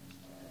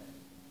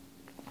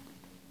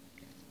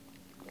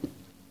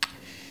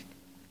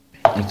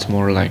 It's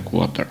more like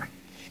water.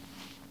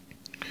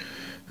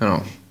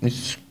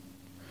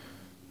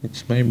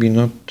 It's maybe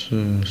not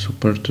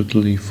super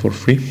totally for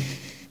free,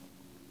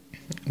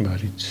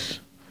 but it's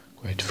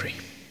quite free.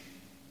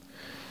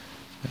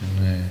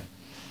 And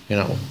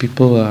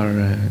people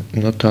are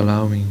not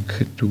allowing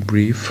to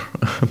breathe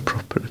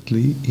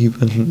properly.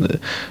 Even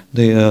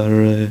they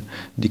are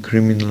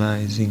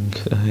decriminalizing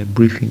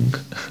breathing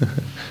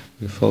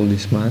with all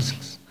these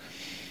masks.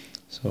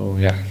 So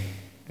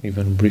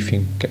even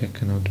breathing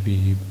cannot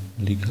be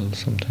legal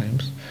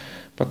sometimes,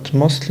 but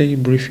mostly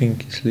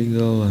breathing is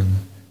legal and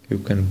you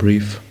can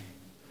breathe.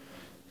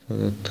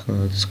 So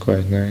that's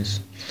quite nice.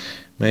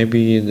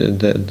 Maybe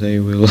that they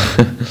will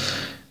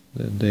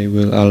they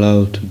will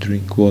allow to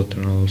drink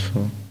water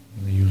also,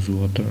 use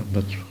water,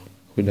 but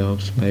who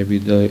knows? Maybe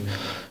they,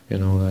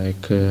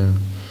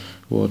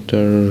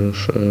 water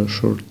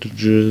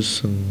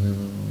shortages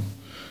and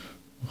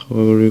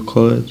however you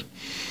call it.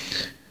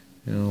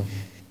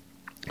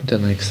 The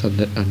next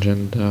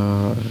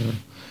agenda,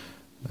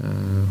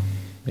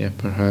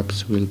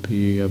 perhaps will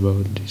be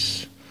about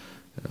this,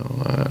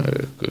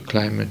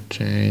 climate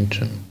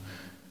change and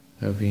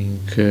having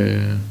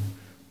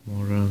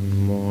more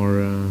and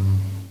more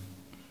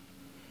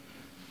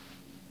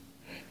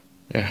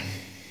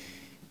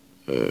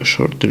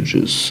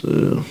shortages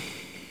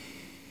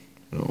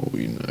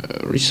in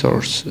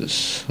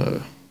resources,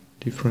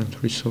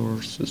 different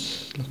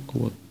resources like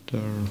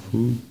water,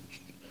 food,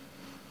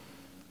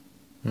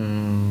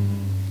 and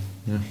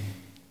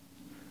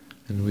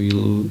we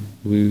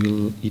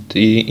will eat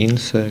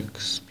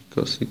insects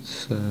because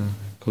it's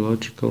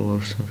ecological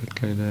or something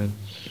like that.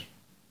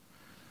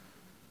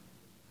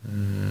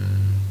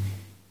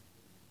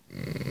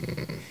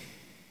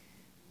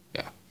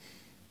 Yeah,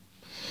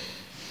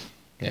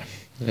 yeah.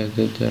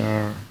 There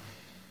are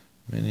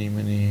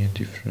many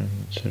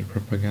different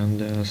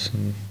propagandas,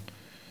 and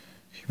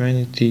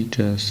humanity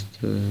just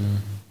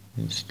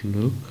needs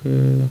to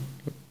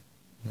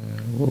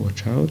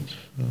watch out,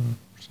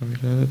 or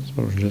something like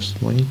that, or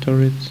just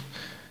monitor it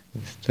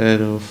instead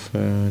of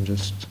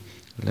just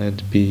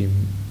let be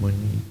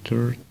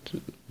monitored.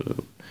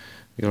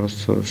 We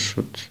also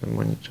should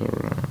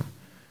monitor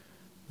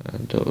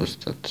those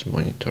that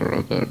monitor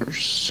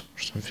others, or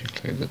something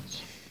like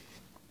that.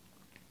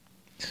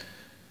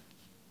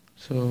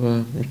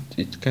 So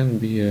it can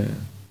be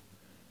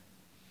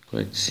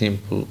quite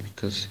simple,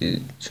 because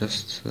it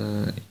just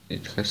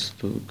it has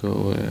to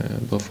go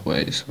both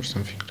ways, or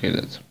something like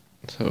that.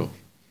 So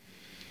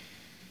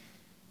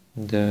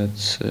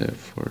that's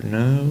for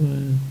now.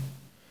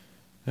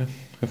 Have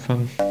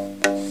fun.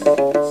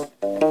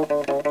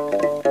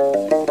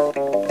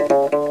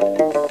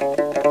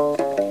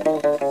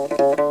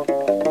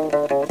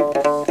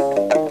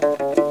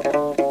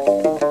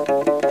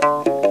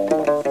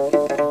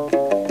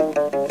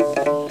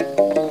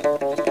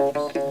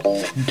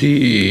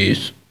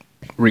 This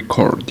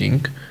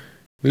recording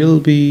will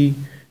be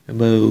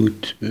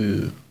about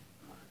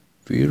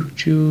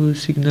virtue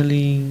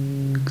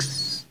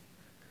signalings.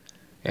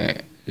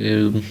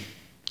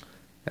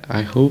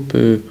 I hope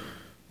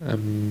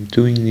I'm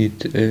doing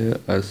it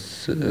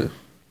as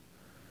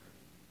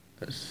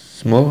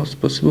small as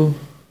possible,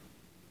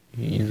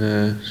 in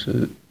a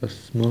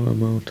small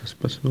amount as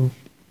possible,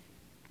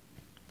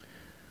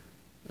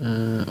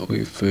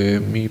 with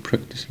me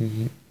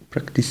practicing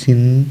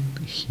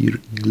here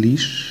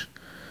English.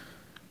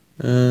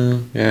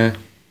 Yeah,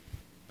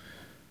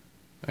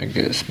 I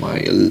guess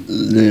my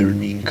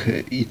learning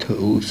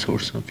ethos or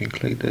something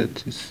like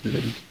that is a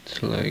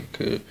bit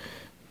like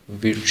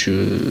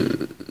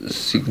virtue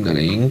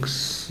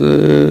signalings,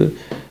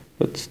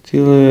 but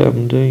still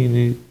I'm doing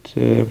it,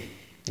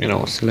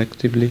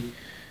 selectively.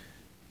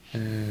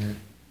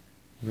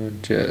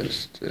 Not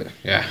just,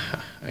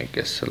 I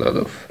guess a lot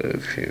of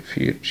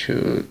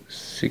virtue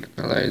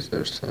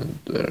signalizers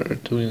are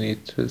doing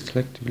it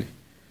selectively.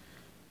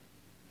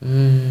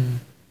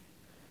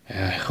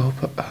 I hope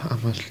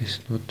I'm at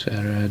least not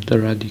the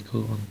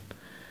radical one.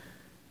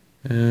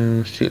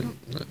 Still,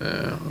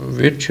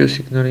 virtue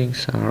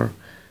signalings are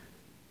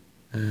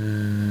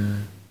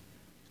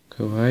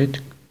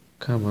quite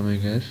common, I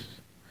guess.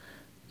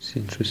 It's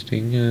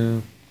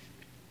interesting.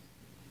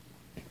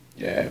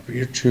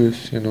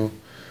 Virtues,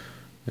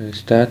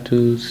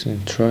 status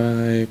in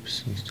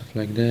tribes and stuff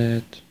like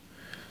that.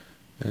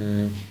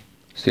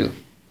 Still,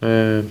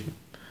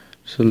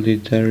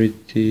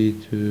 solidarity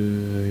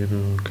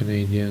to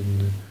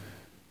Canadian,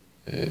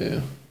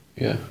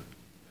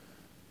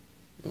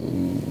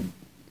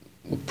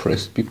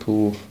 oppressed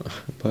people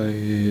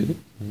by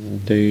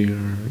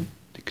their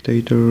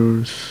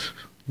dictators,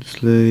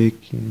 just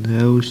like in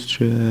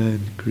Austria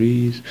and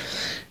Greece,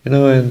 and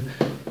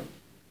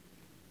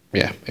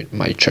in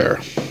my chair.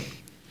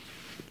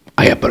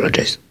 I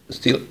apologize.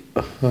 Still,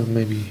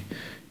 maybe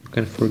you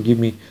can forgive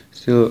me.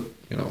 Still,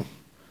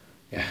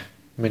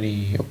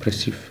 many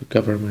oppressive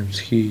governments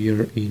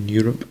here in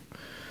Europe,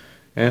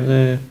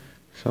 and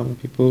some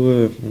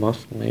people,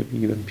 maybe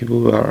even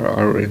people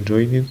are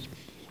enjoying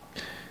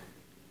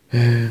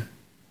it.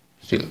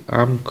 Still,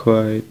 I'm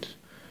quite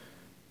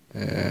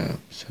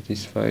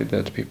satisfied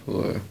that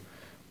people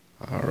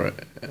are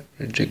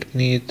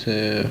rejecting it,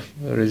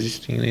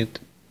 resisting it,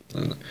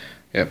 and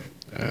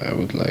I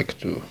would like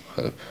to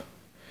help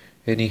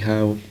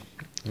anyhow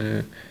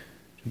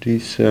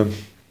these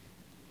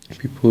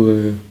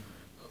people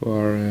who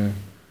are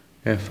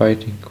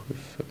fighting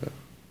with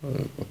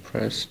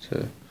oppressed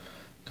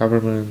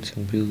governments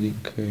and building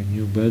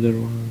new, better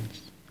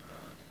ones.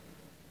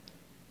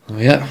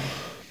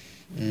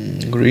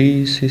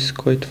 Greece is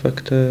quite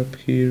fucked up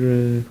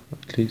here,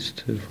 at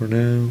least for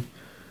now.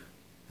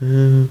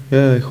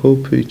 I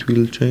hope it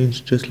will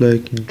change, just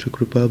like in Czech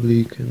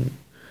Republic and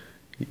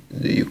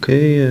the UK.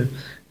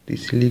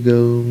 These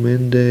illegal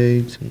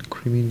mandates and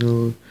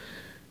criminal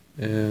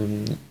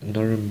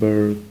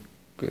Nuremberg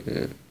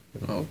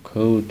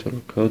code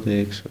or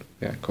codex,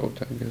 code,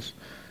 I guess,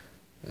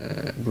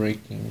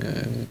 breaking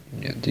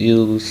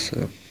deals,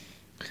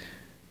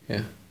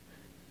 a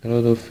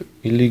lot of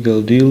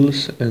illegal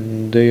deals,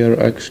 and they are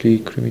actually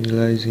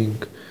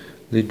criminalizing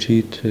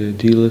legit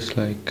deals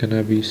like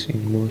cannabis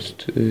in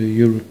most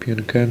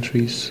European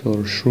countries,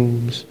 or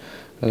shrooms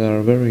that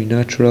are very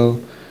natural,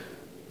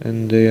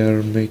 and they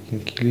are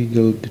making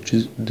illegal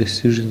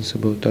decisions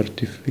about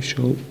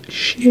artificial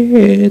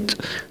shit.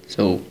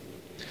 So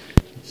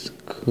it's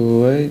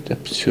quite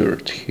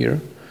absurd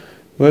here,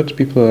 but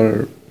people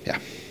are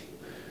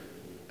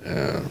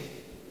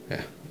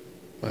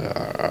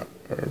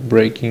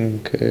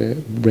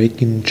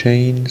breaking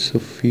chains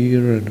of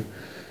fear and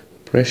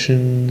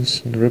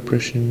oppressions and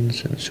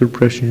repressions and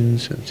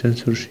suppressions and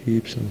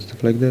censorships and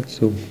stuff like that.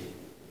 So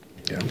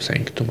yeah, I'm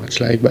saying too much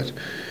like, but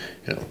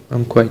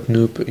I'm quite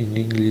noob in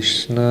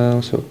English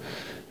now, so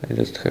I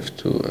just have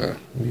to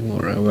be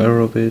more aware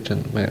of it,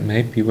 and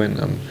maybe when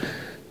I'm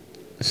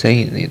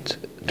saying it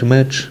too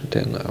much,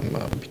 then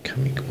I'm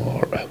becoming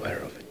more aware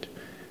of it.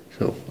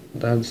 So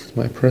that's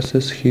my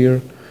process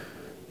here.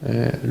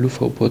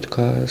 Lufo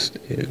podcast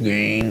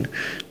again.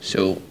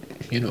 So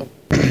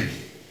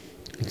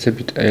it's a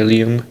bit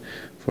alien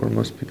for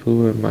most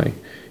people, my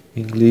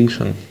English,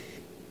 and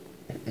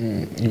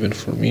even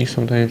for me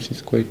sometimes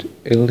it's quite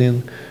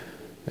alien,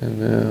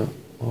 and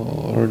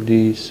all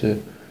these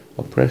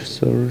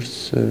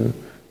oppressors,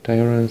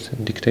 tyrants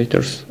and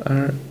dictators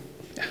are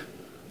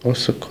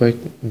also quite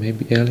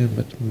maybe alien,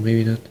 but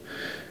maybe not.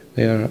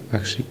 They are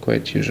actually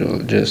quite usual,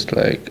 just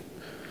like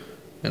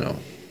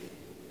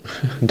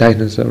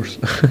dinosaurs.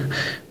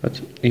 But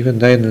even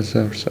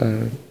dinosaurs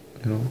are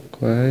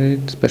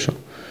quite special.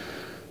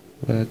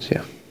 But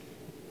yeah,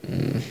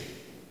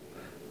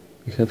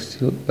 we have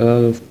still a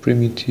lot of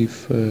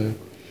primitive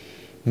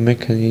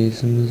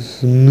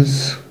mechanisms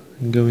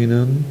going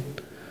on,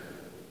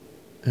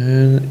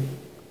 and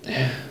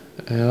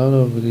a lot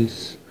of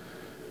these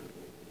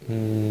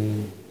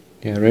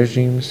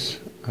regimes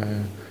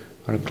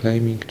are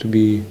claiming to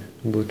be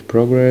about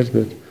progress,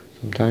 but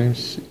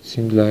sometimes it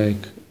seems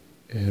like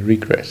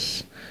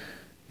regress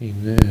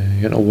in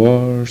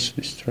wars,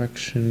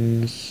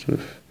 distractions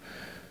with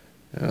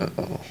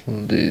all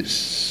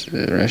this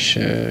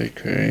Russia,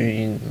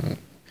 Ukraine,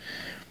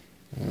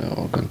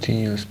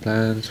 continuous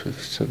plans with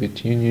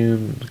Soviet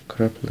Union,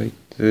 crap like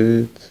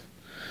that.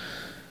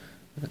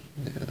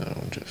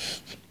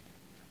 Just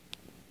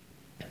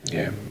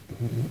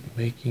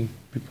making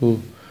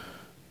people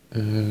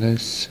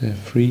less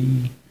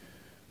free.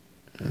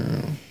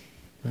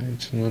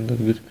 It's not that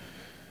good.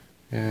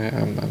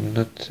 I'm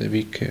not a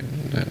big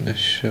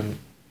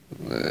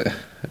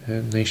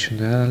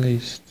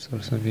nationalist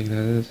or something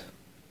like that.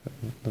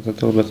 Not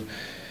at all, but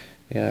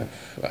yeah,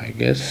 I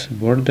guess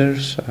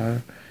borders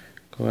are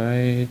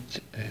quite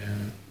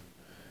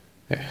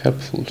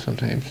helpful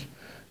sometimes,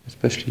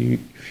 especially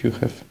if you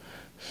have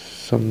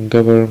some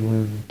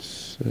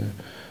governments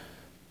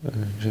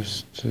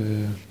just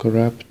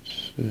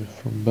corrupt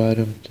from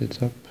bottom to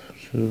top.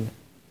 So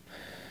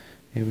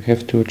we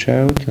have to watch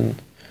out,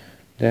 and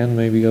then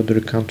maybe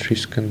other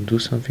countries can do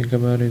something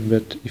about it.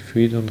 But if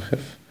we don't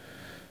have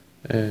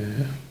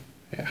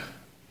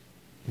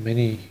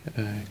many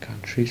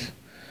countries,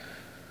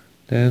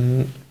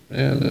 then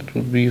that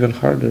would be even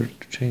harder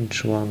to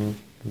change one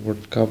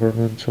world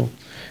government. So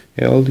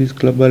all these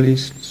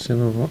globalists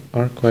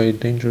are quite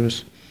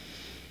dangerous,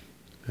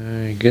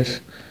 I guess.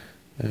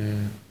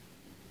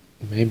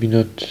 Maybe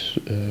not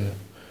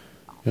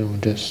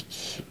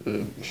just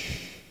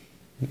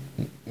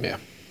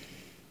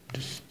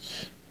just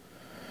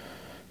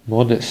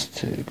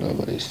modest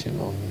globalists,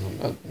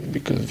 not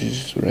because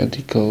these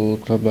radical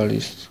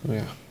globalists,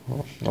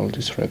 all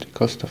this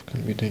radical stuff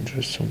can be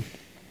dangerous. So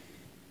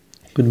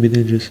could be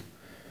dangerous.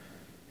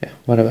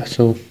 Whatever.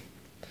 So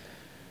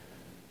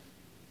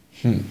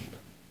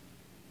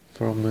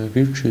from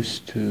virtues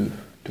to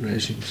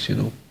regimes,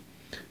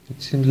 it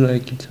seems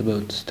like it's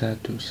about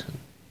status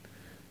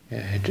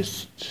and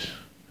just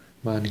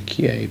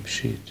monkey ape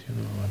shit,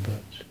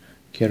 about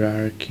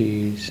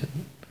hierarchies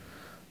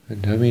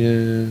and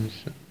dominance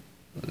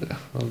and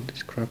all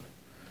this crap.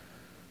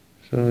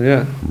 So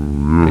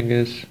I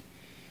guess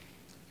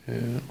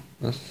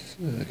as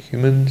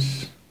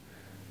humans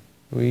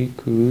we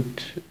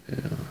could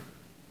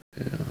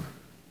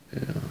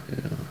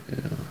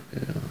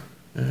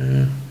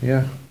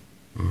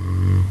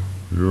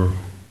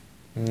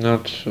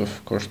not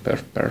of course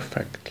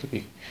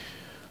perfectly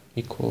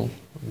equal,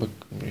 but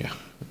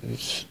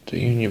it's the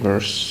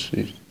universe,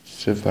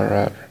 it's a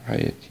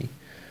variety,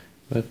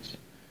 but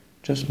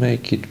just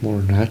make it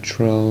more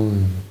natural,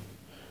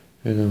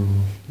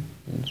 and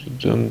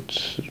don't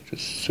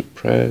just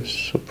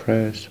suppress,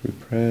 repress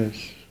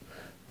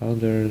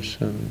others,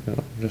 and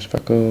just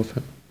fuck off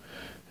and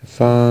have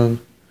fun,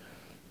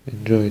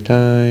 enjoy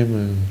time,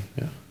 and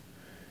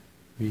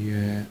be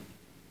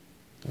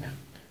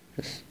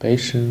just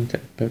patient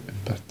and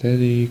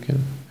empathetic,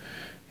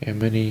 and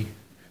many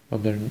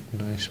other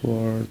nice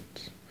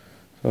words.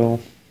 So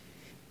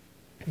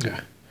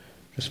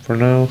just for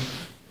now,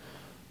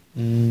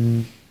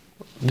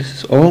 this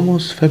is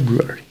almost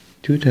February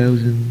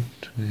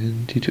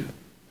 2022.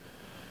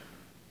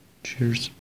 Cheers.